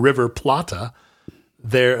of the River Plata.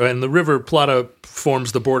 And the River Plata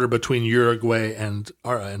forms the border between Uruguay and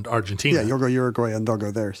Argentina. Yeah, you'll go Uruguay and they'll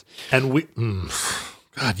go theirs. And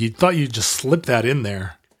God, you thought you'd just slip that in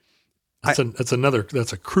there. That's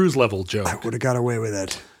a cruise level joke. I would have got away with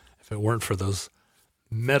it if it weren't for those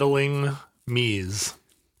meddling me's.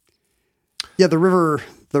 Yeah, the Rio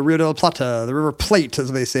de Plata, the River Plate,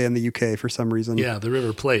 as they say in the UK for some reason. Yeah, the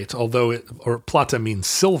River Plate, although Plata means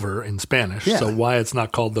silver in Spanish. Yeah. So why it's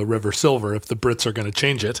not called the River Silver if the Brits are going to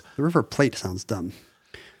change it? The River Plate sounds dumb.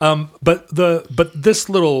 But this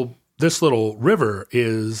little river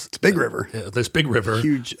is it's a big river. This big river,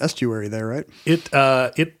 huge estuary there, right? It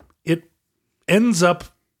ends up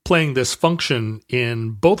playing this function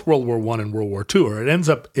in both World War I and World War II, or it ends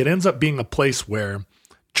up being a place where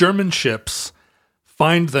German ships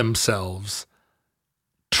find themselves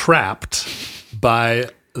trapped by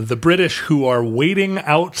the British who are waiting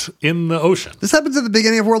out in the ocean. This happens at the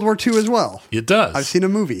beginning of World War II as well. It does. I've seen a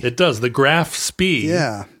movie. It does. The Graf Spee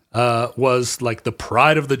was like the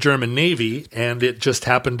pride of the German Navy, and it just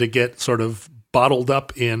happened to get sort of bottled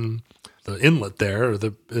up in the inlet there, or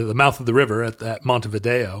the mouth of the river at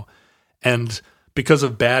Montevideo. And because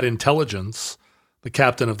of bad intelligence, the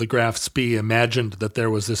captain of the Graf Spee imagined that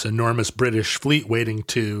there was this enormous British fleet waiting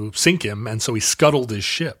to sink him, and so he scuttled his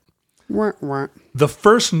ship. Wah, wah. The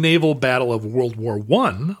first naval battle of World War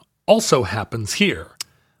I also happens here.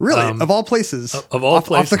 Really? Of all places? Of all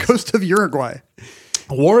places. Off the coast of Uruguay.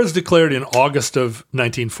 War is declared in August of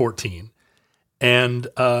 1914. And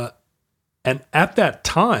at that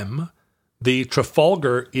time, the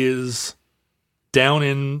Trafalgar is down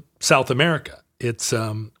in South America. It's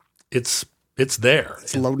there.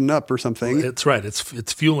 It's loading up or something. It's right.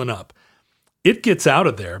 It's fueling up. It gets out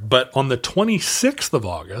of there, but on the 26th of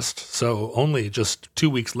August, so only just 2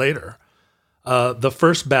 weeks later, the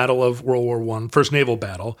first battle of World War I, first naval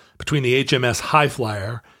battle between the HMS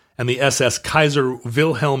Highflyer and the SS Kaiser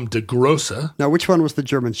Wilhelm de Grosse. Now, which one was the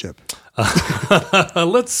German ship?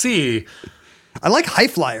 Let's see. I like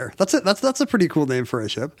Highflyer. That's a pretty cool name for a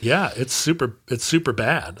ship. Yeah, it's super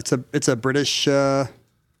bad. It's a British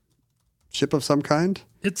ship of some kind.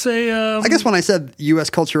 It's a. I guess when I said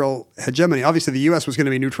U.S. cultural hegemony, obviously the U.S. was going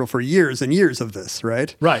to be neutral for years and years of this,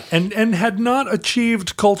 right? Right, and had not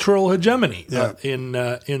achieved cultural hegemony. Yeah.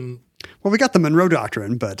 Well, we got the Monroe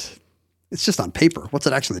Doctrine, but it's just on paper. What's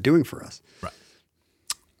it actually doing for us? Right.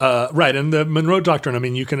 Right, and the Monroe Doctrine. I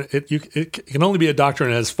mean, it can only be a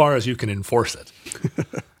doctrine as far as you can enforce it.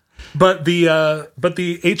 But the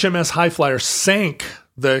HMS Highflyer sank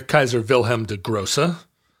the Kaiser Wilhelm de Grosse.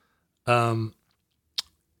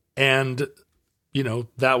 And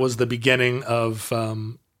that was the beginning of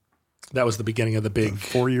the big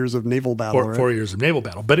 4 years of naval battle. 4 years of naval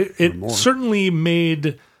battle, but it certainly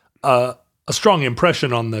made a strong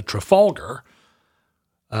impression on the Trafalgar,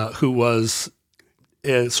 who was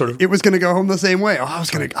sort of. It was going to go home the same way. Oh, I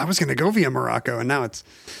was going to go via Morocco, and now it's.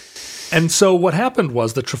 And so what happened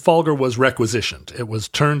was the Trafalgar was requisitioned. It was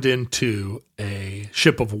turned into a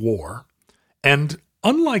ship of war, and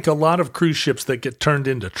unlike a lot of cruise ships that get turned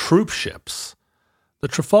into troop ships, the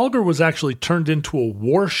Trafalgar was actually turned into a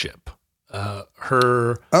warship.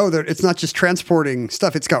 It's not just transporting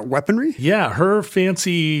stuff; it's got weaponry. Yeah, her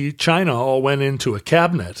fancy china all went into a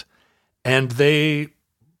cabinet, and the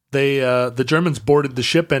Germans boarded the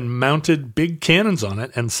ship and mounted big cannons on it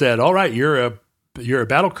and said, "All right, you're a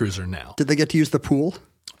battle cruiser now." Did they get to use the pool?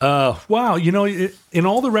 Wow. In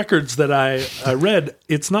all the records that I read,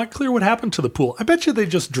 it's not clear what happened to the pool. I bet you they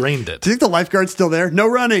just drained it. Do you think the lifeguard's still there? No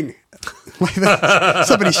running.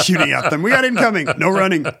 Somebody's shooting at them. We got incoming. No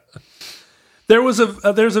running. There's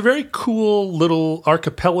a very cool little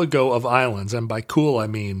archipelago of islands, and by cool I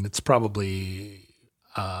mean it's probably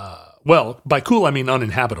by cool I mean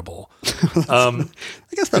uninhabitable. I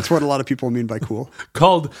guess that's what a lot of people mean by cool.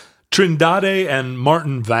 Called Trindade and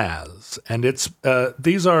Martin Vaz, and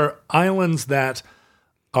these are islands that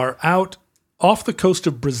are out off the coast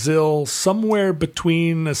of Brazil, somewhere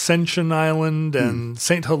between Ascension Island and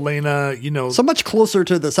St. Helena, So much closer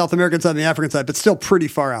to the South American side and the African side, but still pretty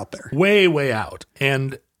far out there. Way, way out.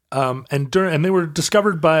 And they were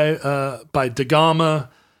discovered by da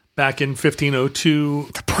Gama back in 1502.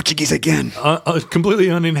 The Portuguese again.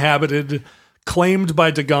 Completely uninhabited, claimed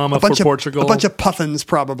by da Gama for Portugal. A bunch of puffins,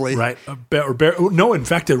 probably. Right. No, in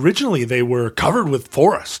fact, originally they were covered with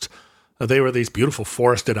forest. They were these beautiful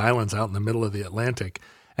forested islands out in the middle of the Atlantic.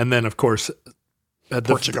 And then, of course,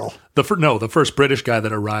 Portugal. The first British guy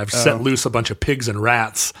that arrived set loose a bunch of pigs and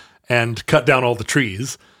rats and cut down all the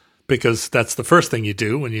trees, because that's the first thing you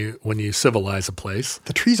do when you civilize a place.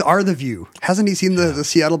 The trees are the view. Hasn't he seen the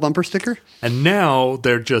Seattle bumper sticker? And now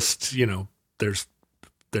they're just,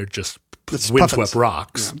 they're just windswept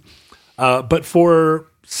rocks. Yeah. But for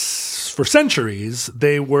centuries,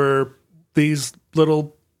 they were these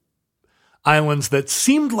little islands that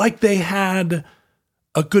seemed like they had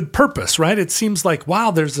a good purpose, right? It seems like, wow,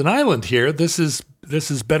 there's an island here. This is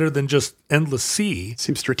better than just endless sea.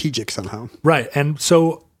 Seems strategic somehow. Right. And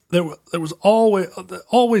so there was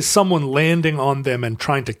always someone landing on them and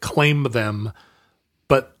trying to claim them,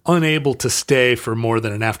 but unable to stay for more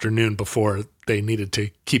than an afternoon before they needed to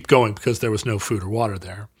keep going because there was no food or water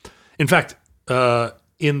there. In fact,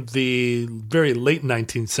 in the very late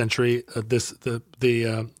 19th century,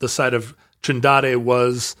 the site of Trindade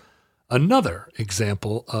was another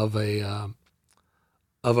example of a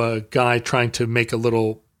guy trying to make a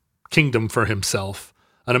little kingdom for himself.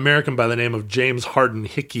 An American by the name of James Hardin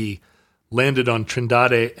Hickey landed on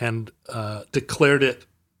Trindade and declared it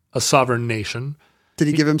a sovereign nation. Did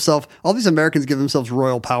he give himself? All these Americans give themselves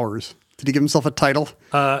royal powers. Did he give himself a title?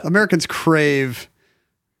 Americans crave.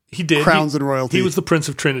 He did. Crowns and royalty. He was the Prince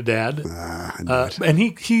of Trinidad. And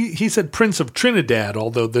he said Prince of Trinidad,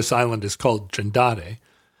 although this island is called Trindade.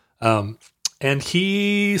 And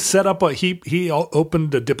he set up he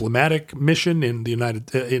opened a diplomatic mission in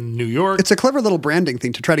in New York. It's a clever little branding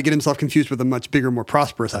thing to try to get himself confused with a much bigger, more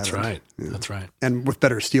prosperous island. That's right. Yeah. That's right. And with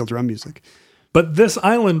better steel drum music. But this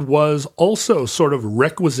island was also sort of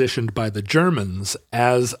requisitioned by the Germans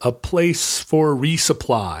as a place for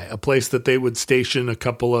resupply, a place that they would station a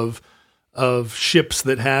couple of ships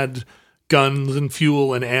that had guns and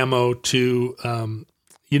fuel and ammo to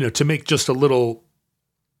make just a little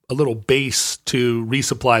base to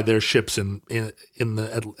resupply their ships in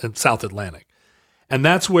the South Atlantic. And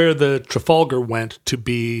that's where the Trafalgar went to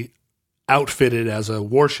be outfitted as a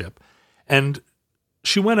warship. And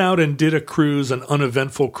she went out and did a cruise, an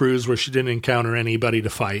uneventful cruise where she didn't encounter anybody to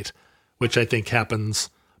fight, which I think happens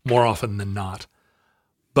more often than not.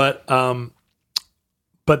 But then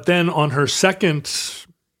on her second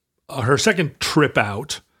trip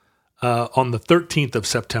out, on the 13th of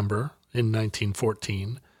September in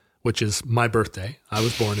 1914, which is my birthday. I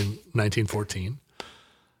was born in 1914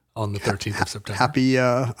 on the 13th of September. Happy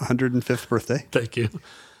 105th birthday. Thank you.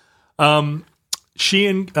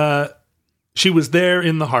 She was there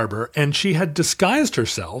in the harbor, and she had disguised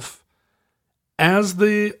herself as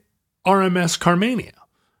the RMS Carmania,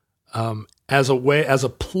 as a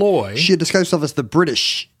ploy. She had disguised herself as the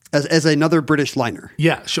British, as another British liner.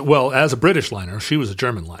 Yeah, as a British liner, she was a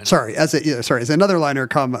German liner. Sorry, as another liner,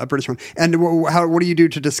 a British one. And what do you do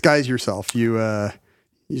to disguise yourself? You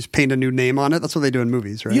just paint a new name on it. That's what they do in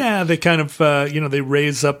movies, right? Yeah, they kind of, they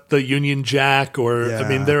raise up the Union Jack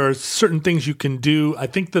there are certain things you can do. I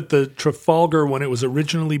think that the Trafalgar, when it was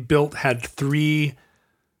originally built, had 3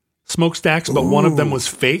 smokestacks, but one of them was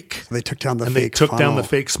fake. So they took down the and fake they took funnel. down the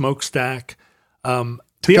fake smokestack.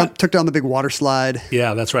 Took down the big water slide.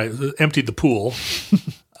 Yeah, that's right. Emptied the pool.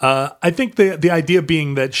 I think the idea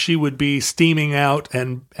being that she would be steaming out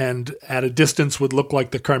and at a distance would look like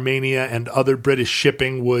the Carmania, and other British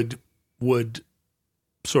shipping would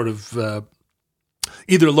sort of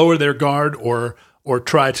either lower their guard or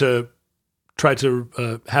try to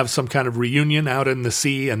have some kind of reunion out in the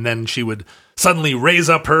sea, and then she would suddenly raise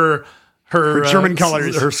up her German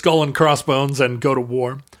colors, her skull and crossbones, and go to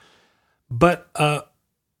war. But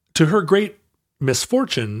to her great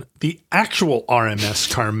misfortune, the actual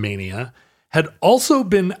RMS Carmania had also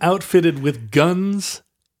been outfitted with guns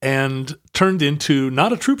and turned into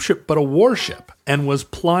not a troop ship, but a warship, and was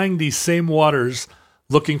plying these same waters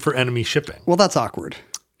looking for enemy shipping. Well, that's awkward.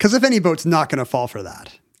 Because if any boat's not going to fall for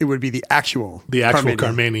that, it would be the actual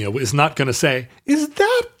Carmania is not going to say, is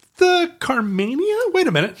that the Carmania? Wait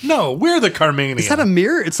a minute. No, we're the Carmania. Is that a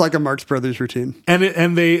mirror? It's like a Marx Brothers routine.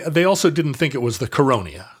 And they also didn't think it was the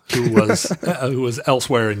Caronia who was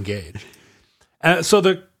elsewhere engaged. So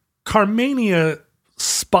the Carmania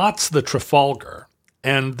spots the Trafalgar,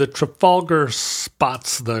 and the Trafalgar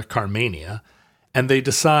spots the Carmania, and they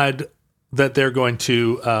decide that they're going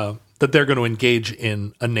to engage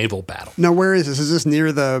in a naval battle. Now, where is this? Is this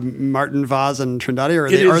near the Martin Vaz and Trindade, or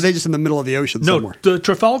are they just in the middle of the ocean somewhere? No, the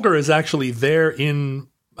Trafalgar is actually there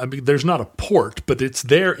there's not a port, but it's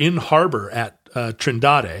there in harbor at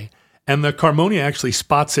Trindade, and the Carmonia actually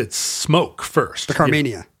spots its smoke first. The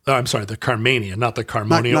Carmania. I'm sorry, the Carmania, not the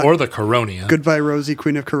Carmonia or the Caronia. Goodbye, Rosie,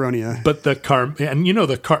 Queen of Caronia. But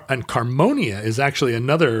Carmonia is actually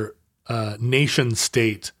another nation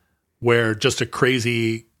state where just a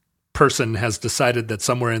crazy person has decided that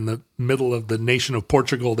somewhere in the middle of the nation of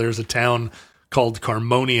Portugal, there's a town called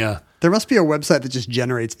Carmonia. There must be a website that just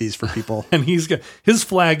generates these for people. And his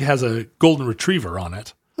flag has a golden retriever on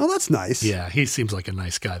it. Oh, that's nice. Yeah, he seems like a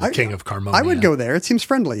nice guy, the king of Carmonia. I would go there. It seems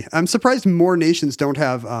friendly. I'm surprised more nations don't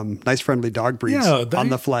have nice, friendly dog breeds on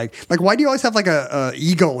the flag. Like, why do you always have like a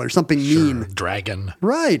eagle or something mean? Dragon.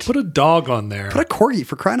 Right. Put a dog on there. Put a corgi,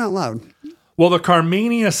 for crying out loud. Well, the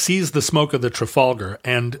Carmania sees the smoke of the Trafalgar,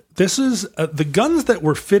 and this is the guns that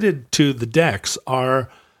were fitted to the decks were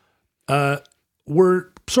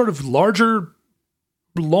sort of larger,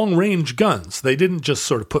 long-range guns. They didn't just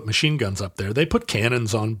sort of put machine guns up there. They put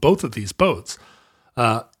cannons on both of these boats.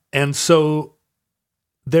 And so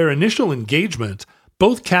their initial engagement,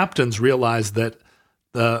 both captains realized that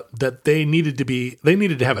they needed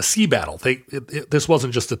to have a sea battle. This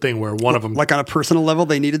wasn't just a thing where one of them, like on a personal level,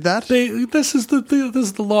 they needed that. This is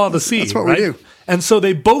the law of the sea. That's what right? we do. And so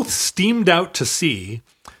they both steamed out to sea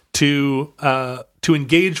to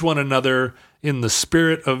engage one another in the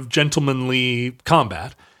spirit of gentlemanly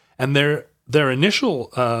combat. And their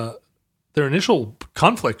initial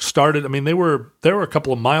conflict started. I mean, they were a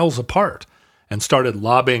couple of miles apart and started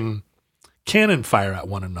lobbing cannon fire at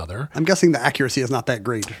one another. I'm guessing the accuracy is not that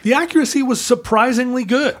great. The accuracy was surprisingly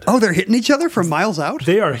good. Oh, they're hitting each other from miles out?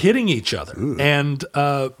 They are hitting each other. Ooh. And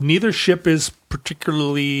neither ship is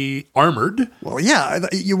particularly armored. Well, yeah.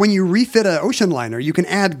 When you refit an ocean liner, you can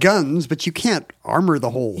add guns, but you can't armor the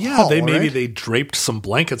whole hull, maybe they draped some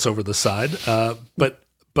blankets over the side. But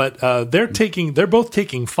they're both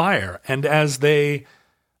taking fire. And as they,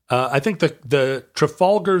 I think the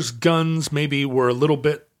Trafalgar's guns maybe were a little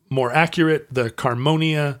bit more accurate. The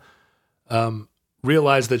Carmonia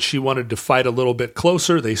realized that she wanted to fight a little bit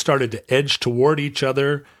closer. They started to edge toward each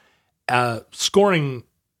other, scoring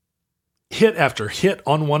hit after hit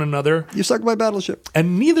on one another. You sunk my battleship.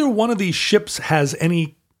 And neither one of these ships has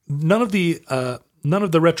none of the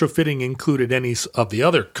retrofitting included any of the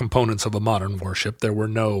other components of a modern warship. There were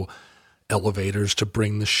no elevators to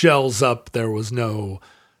bring the shells up. There was no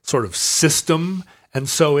sort of system. And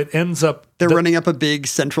so it ends up they're running up a big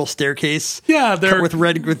central staircase. Yeah, they're with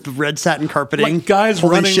red satin carpeting. Like guys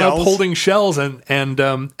running up holding shells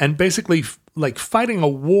and basically like fighting a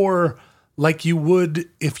war like you would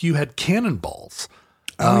if you had cannonballs.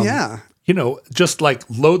 Yeah. Just like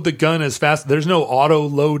load the gun as fast. There's no auto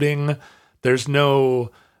loading. There's no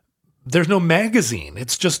magazine.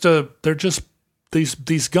 It's just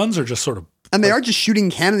these guns are just sort of, and they are just shooting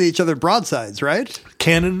cannon at each other broadsides, right?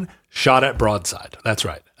 Cannon shot at broadside. That's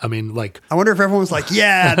right. I mean, like, I wonder if everyone was like,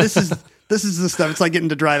 yeah, this is the stuff. It's like getting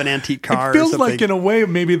to drive an antique car. It feels like, in a way,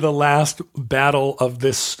 maybe the last battle of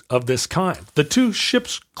this kind. The two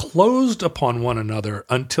ships closed upon one another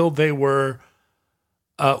until they were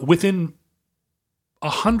within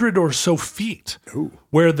 100 or so feet,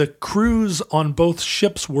 where the crews on both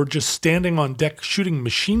ships were just standing on deck shooting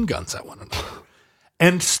machine guns at one another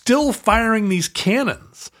and still firing these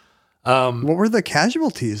cannons. What were the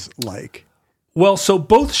casualties like? Well, so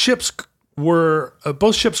both ships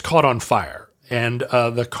caught on fire, and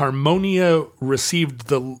the Carmonia received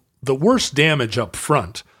the worst damage up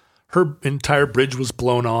front. Her entire bridge was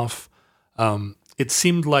blown off. It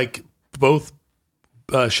seemed like both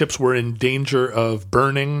ships were in danger of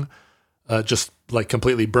burning, just like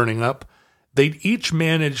completely burning up. They'd each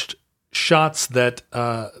managed shots that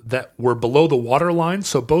were below the water line,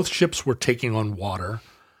 so both ships were taking on water.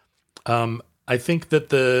 I think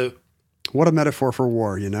that what a metaphor for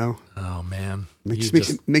war, Oh man, makes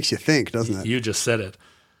you think, doesn't it? You just said it.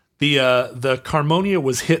 The Carmonia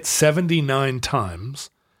was hit 79 times,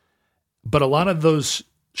 but a lot of those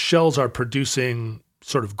shells are producing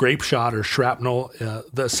sort of grape shot or shrapnel.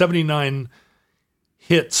 The 79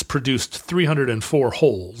 hits produced 304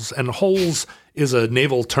 holes, and holes is a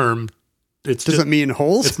naval term. Does it mean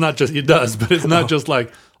holes? It's not just, it does, but it's not just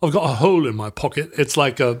like, I've got a hole in my pocket. It's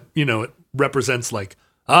like it represents like,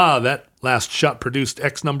 that last shot produced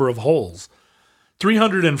X number of holes.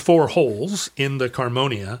 304 holes in the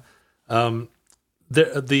Carmonia.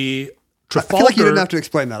 The Trafalgar. I feel like you didn't have to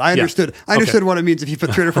explain that. I understood. I understood what it means if you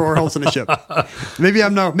put 3 or 4 holes in a ship. Maybe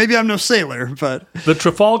I'm no sailor, but the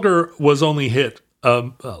Trafalgar was only hit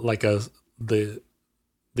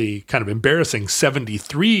the kind of embarrassing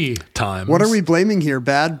 73 times. What are we blaming here?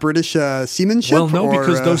 Bad British seamanship? Well, no,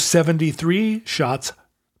 because those 73 shots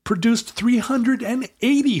produced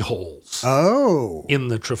 380 holes. Oh, in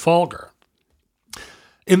the Trafalgar.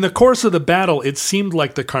 In the course of the battle, it seemed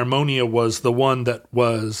like the Carmonia was the one that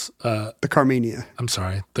was... the Carmania. I'm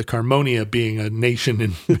sorry. The Carmonia being a nation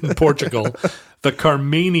in Portugal. The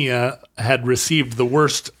Carmania had received the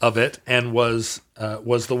worst of it and was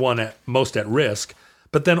the one most at risk.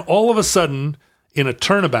 But then all of a sudden, in a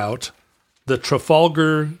turnabout, the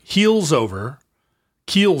Trafalgar keels over,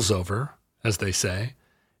 as they say,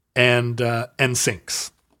 and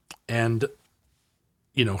sinks. And...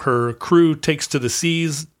 her crew takes to the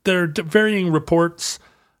seas. There are varying reports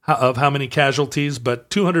of how many casualties, but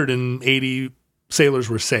 280 sailors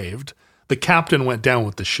were saved. The captain went down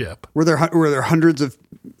with the ship. Were there hundreds of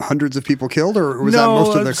people killed, or was that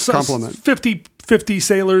most of the complement? 50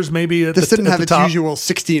 sailors, maybe. This didn't have its usual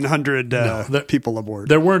 1,600 people aboard.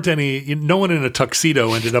 There weren't any. No one in a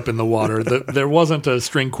tuxedo ended up in the water. There wasn't a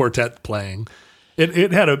string quartet playing.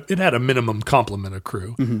 It had a minimum complement of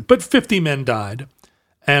crew, but 50 men died.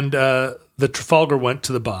 And the Trafalgar went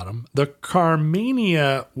to the bottom. The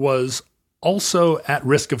Carmania was also at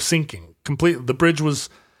risk of sinking. Completely, the bridge was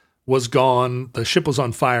gone. The ship was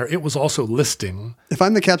on fire. It was also listing. If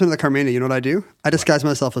I'm the captain of the Carmania, you know what I do? I disguise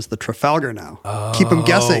myself as the Trafalgar now. Keep them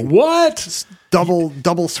guessing. What? Double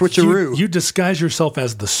switcheroo. You disguise yourself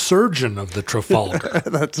as the surgeon of the Trafalgar.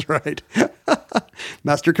 That's right.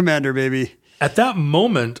 Master Commander, baby. At that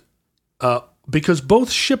moment... because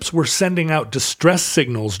both ships were sending out distress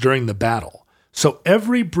signals during the battle. So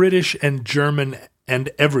every British and German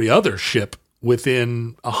and every other ship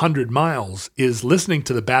within 100 miles is listening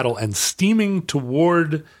to the battle and steaming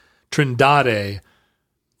toward Trindade,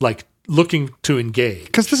 like looking to engage.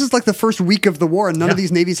 Because this is like the first week of the war and none of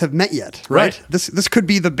these navies have met yet, right? This could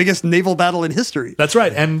be the biggest naval battle in history. That's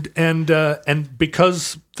right. And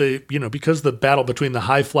because the battle between the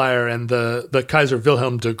High Flyer and the Kaiser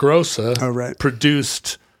Wilhelm de Grosse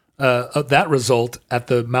produced that result at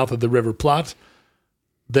the mouth of the River Plate,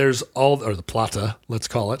 or the Plata, let's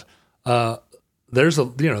call it. There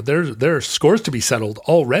are scores to be settled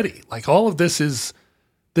already. Like all of this is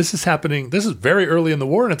happening. This is very early in the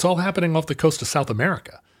war, and it's all happening off the coast of South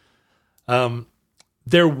America.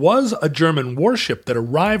 There was a German warship that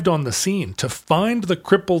arrived on the scene to find the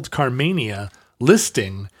crippled Carmania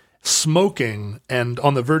listing, smoking, and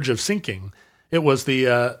on the verge of sinking. It was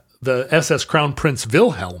the SS Crown Prince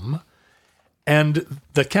Wilhelm, and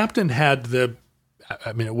the captain had it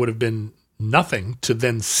would have been nothing to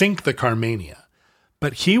then sink the Carmania,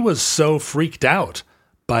 but he was so freaked out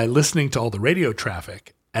by listening to all the radio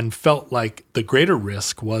traffic and felt like the greater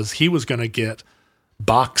risk was he was going to get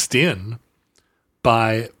boxed in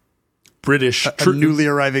by British a newly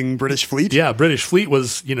arriving British fleet. Yeah, British fleet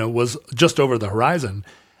was just over the horizon.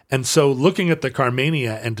 And so looking at the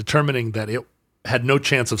Carmania and determining that it had no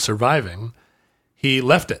chance of surviving, he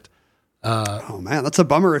left it. Oh man, that's a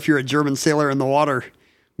bummer if you're a German sailor in the water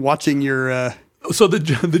watching your So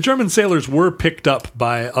the German sailors were picked up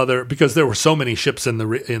by because there were so many ships in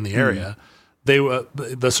the area.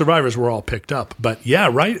 The survivors were all picked up, but yeah,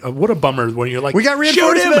 right. What a bummer when you're like, we got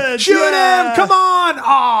reinforcements. Shoot him! Come on!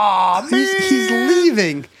 Aw, man! He's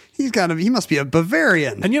leaving. He must be a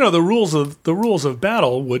Bavarian. And the rules of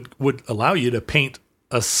battle would allow you to paint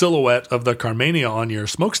a silhouette of the Carmania on your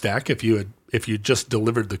smokestack if you just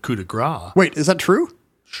delivered the coup de grace. Wait, is that true?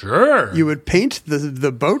 Sure. You would paint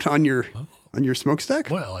the boat on your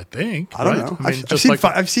smokestack? Well, I think. I don't know.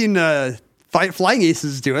 I've seen flying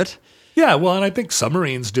aces do it. Yeah, well, and I think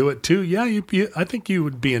submarines do it too. Yeah, I think you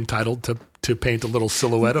would be entitled to paint a little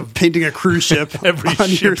silhouette of painting a cruise ship every on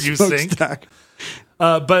ship your you smokestack.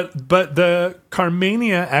 But the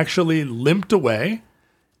Carmania actually limped away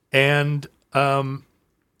and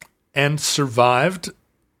survived.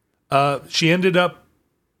 She ended up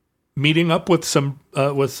meeting up with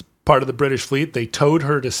with part of the British fleet. They towed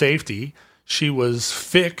her to safety. She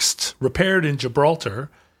was repaired in Gibraltar,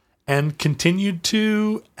 and continued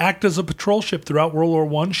to act as a patrol ship throughout World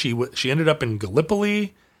War I. She ended up in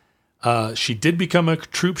Gallipoli. She did become a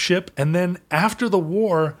troop ship, and then after the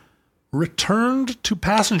war, returned to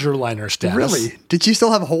passenger liner status. Really? Did she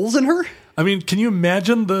still have holes in her? I mean, can you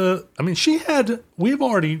imagine we've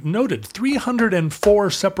already noted 304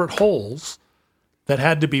 separate holes that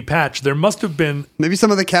had to be patched. There must have been... Maybe some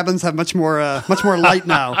of the cabins have much more light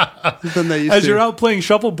now than they used to. As you're out playing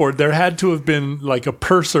shuffleboard, there had to have been like a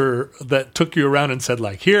purser that took you around and said,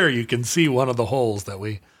 like, here, you can see one of the holes that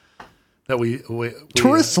we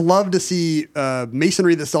Tourists love to see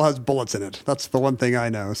masonry that still has bullets in it. That's the one thing I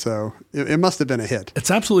know. So it must have been a hit. It's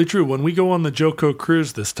absolutely true. When we go on the Joko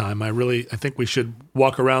cruise this time, I think we should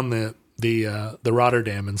walk around the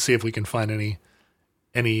Rotterdam and see if we can find any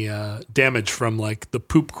damage from like the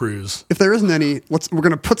poop cruise. If there isn't any, we're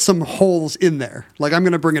going to put some holes in there. Like I'm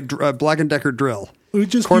going to bring a Black & Decker drill.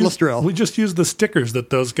 Cordless drill. We just use the stickers that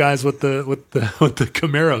those guys with the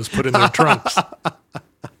Camaros put in their trunks.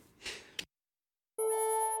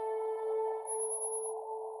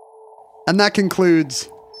 And that concludes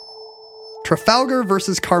Trafalgar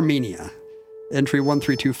versus Carmania. Entry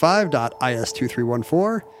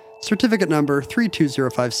 1325.is2314, certificate number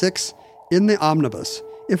 32056, in the omnibus.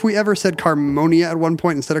 If we ever said Carmonia at one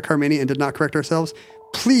point instead of Carmania and did not correct ourselves,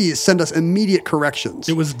 please send us immediate corrections.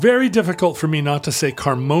 It was very difficult for me not to say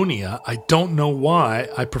Carmonia. I don't know why.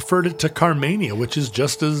 I preferred it to Carmania, which is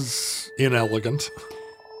just as inelegant.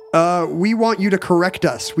 We want you to correct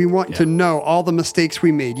us. We want to know all the mistakes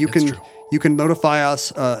we made. You can notify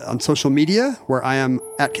us on social media, where I am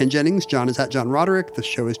at Ken Jennings, John is at John Roderick. The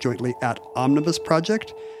show is jointly at Omnibus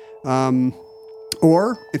Project.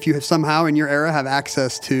 Or if you have somehow in your era have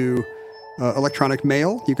access to electronic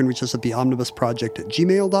mail, you can reach us at the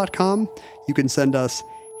omnibusproject@gmail.com. You can send us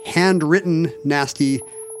handwritten nasty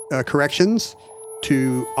corrections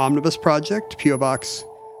to Omnibus Project, P.O. Box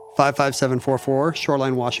 55744,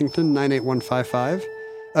 Shoreline, Washington, 98155.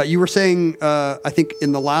 You were saying, I think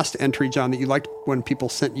in the last entry, John, that you liked when people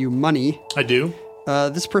sent you money. I do.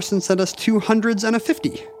 This person sent us 2 hundreds and a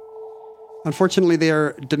 50. Unfortunately, they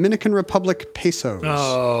are Dominican Republic pesos.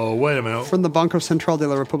 Oh, wait a minute. From the Banco Central de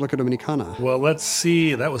la República Dominicana. Well, let's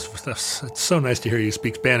see. It's so nice to hear you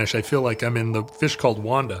speak Spanish. I feel like I'm in the Fish Called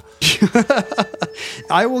Wanda.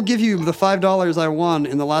 I will give you the $5 I won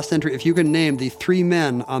in the last entry if you can name the 3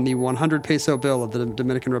 men on the 100 peso bill of the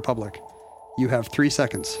Dominican Republic. You have 3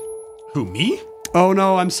 seconds. Who, me? Oh,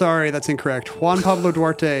 no, I'm sorry. That's incorrect. Juan Pablo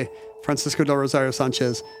Duarte, Francisco del Rosario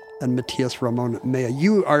Sanchez, and Matias Ramon Mea.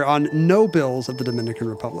 You are on no bills of the Dominican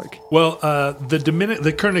Republic. Well,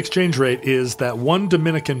 the current exchange rate is that 1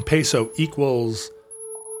 Dominican peso equals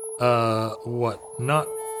not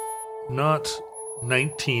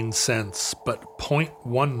 19 cents, but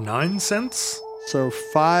 0.19 cents? So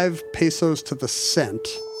 5 pesos to the cent.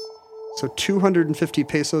 So 250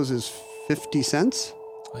 pesos is 50 cents?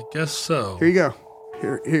 I guess so. Here you go.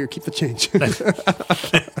 Here, keep the change.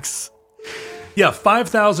 Thanks. Yeah,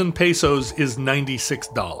 5,000 pesos is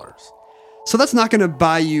 $96. So that's not going to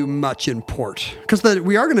buy you much in port, because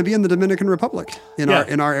we are going to be in the Dominican Republic in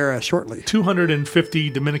our era shortly. 250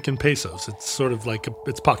 Dominican pesos. It's sort of like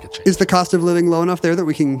it's pocket change. Is the cost of living low enough there that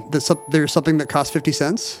there's something that costs 50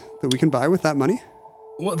 cents that we can buy with that money?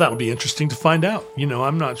 Well, that would be interesting to find out. You know,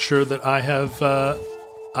 I'm not sure that I have.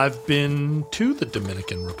 I've been to the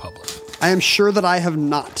Dominican Republic. I am sure that I have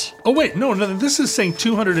not. Oh, wait. No. This is saying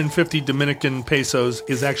 250 Dominican pesos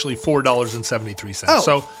is actually $4.73. Oh.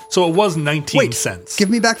 So it was 19 cents. Give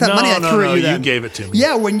me back that money I threw at you then. You gave it to me.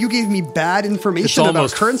 Yeah, when you gave me bad information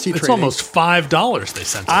about currency trading. It's almost $5 they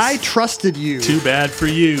sent us. I trusted you. Too bad for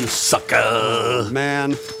you, sucker. Oh,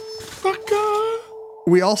 man. Sucker.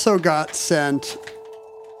 We also got sent...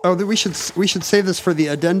 Oh, we should save this for the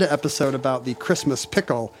addenda episode about the Christmas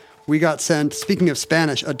pickle. We got sent, speaking of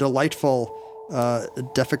Spanish, a delightful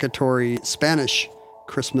defecatory Spanish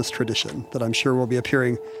Christmas tradition that I'm sure will be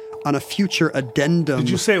appearing on a future addendum. Did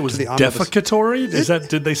you say it was defecatory?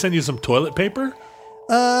 Did they send you some toilet paper?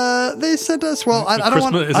 They sent us. Well, I don't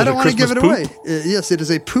want to give it away. Yes, it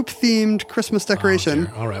is a poop-themed Christmas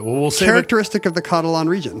decoration. Oh, all right. Well, we'll save characteristic of the Catalan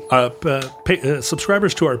region.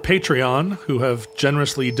 Subscribers to our Patreon who have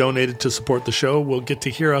generously donated to support the show will get to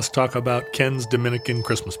hear us talk about Ken's Dominican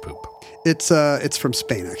Christmas poop. It's from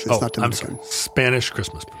Spain, actually. It's not Dominican. I'm sorry. Spanish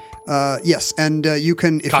Christmas poop. Yes, and you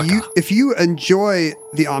can if you enjoy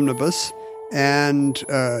the omnibus. And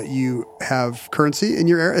you have currency in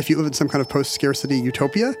your era, if you live in some kind of post-scarcity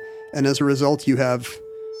utopia, and as a result you have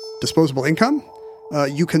disposable income,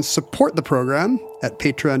 you can support the program at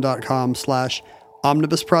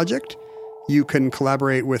patreon.com/omnibusproject. You can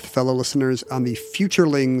collaborate with fellow listeners on the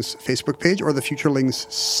Futurelings Facebook page or the Futurelings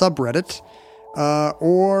subreddit.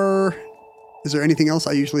 Or is there anything else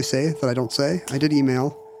I usually say that I don't say? I did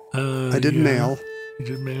email. I did mail. You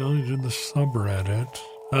did mail. You did the subreddit.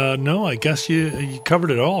 No, I guess you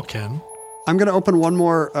covered it all, Ken. I'm going to open one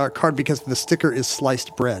more card because the sticker is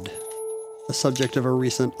sliced bread, the subject of a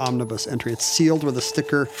recent omnibus entry. It's sealed with a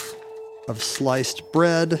sticker of sliced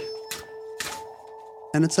bread,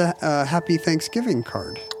 and it's a Happy Thanksgiving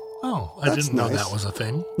card. Oh, I didn't know that was a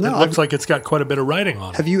thing. No, it looks like it's got quite a bit of writing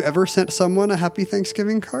on it. Have you ever sent someone a Happy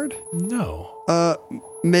Thanksgiving card? No.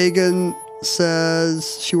 Megan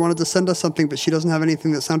says she wanted to send us something, but she doesn't have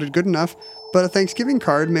anything that sounded good enough. But a Thanksgiving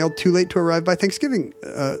card mailed too late to arrive by Thanksgiving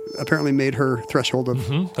apparently made her threshold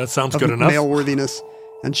of, that sounds good enough. Mail worthiness.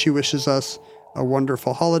 And she wishes us a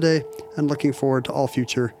wonderful holiday and looking forward to all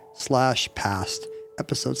future /past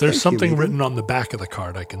episodes. There's something written on the back of the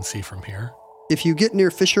card I can see from here. If you get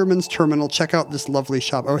near Fisherman's Terminal, check out this lovely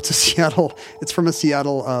shop. Oh, it's from a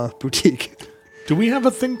Seattle boutique. Do we have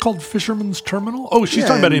a thing called Fisherman's Terminal? Oh, she's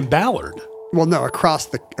talking about in Ballard. Well, no, across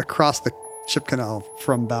the ship canal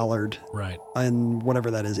from Ballard. Right. And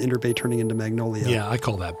whatever that is, Interbay turning into Magnolia. Yeah, I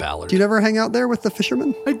call that Ballard. Do you never hang out there with the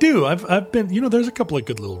fishermen? I do. I've been, there's a couple of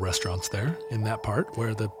good little restaurants there in that part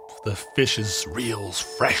where the fish is real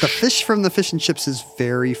fresh. The fish from the fish and chips is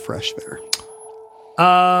very fresh there.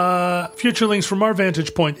 Futurelings, from our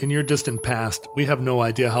vantage point in your distant past, we have no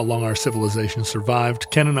idea how long our civilization survived.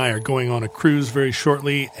 Ken and I are going on a cruise very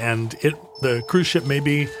shortly, and the cruise ship may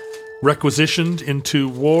be requisitioned into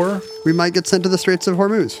war. We might get sent to the Straits of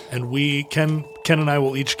Hormuz. And Ken and I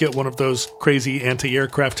will each get one of those crazy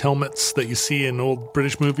anti-aircraft helmets that you see in old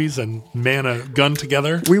British movies and man a gun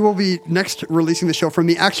together. We will be next releasing the show from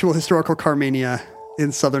the actual historical Carmania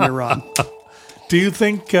in southern Iran. Do you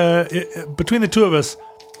think, between the two of us,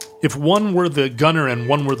 if one were the gunner and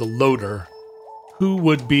one were the loader, who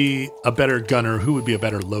would be a better gunner? Who would be a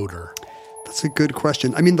better loader? That's a good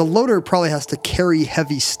question. I mean, the loader probably has to carry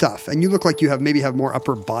heavy stuff, and you look like you have more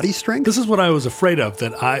upper body strength. This is what I was afraid of,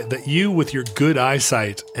 that you, with your good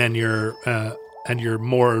eyesight and your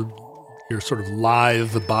sort of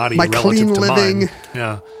lithe body, my relative clean to living,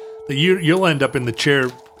 mine, that you'll end up in the chair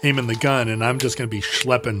aiming the gun, and I'm just going to be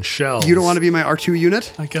schlepping shells. You don't want to be my R2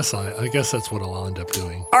 unit? I guess that's what I'll end up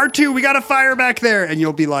doing. R2, we got a fire back there, and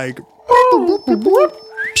you'll be like,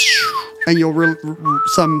 and you'll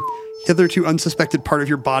some hitherto unsuspected part of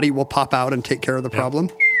your body will pop out and take care of the problem.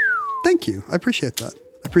 Thank you. I appreciate that.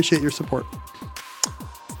 I appreciate your support.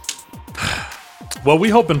 Well, we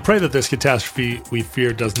hope and pray that this catastrophe we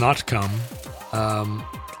fear does not come.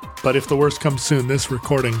 But if the worst comes soon, this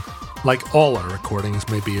recording, like all our recordings,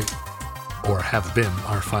 may be or have been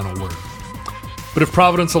our final word. But if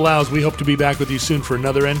Providence allows, we hope to be back with you soon for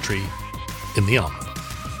another entry in the Omnibus.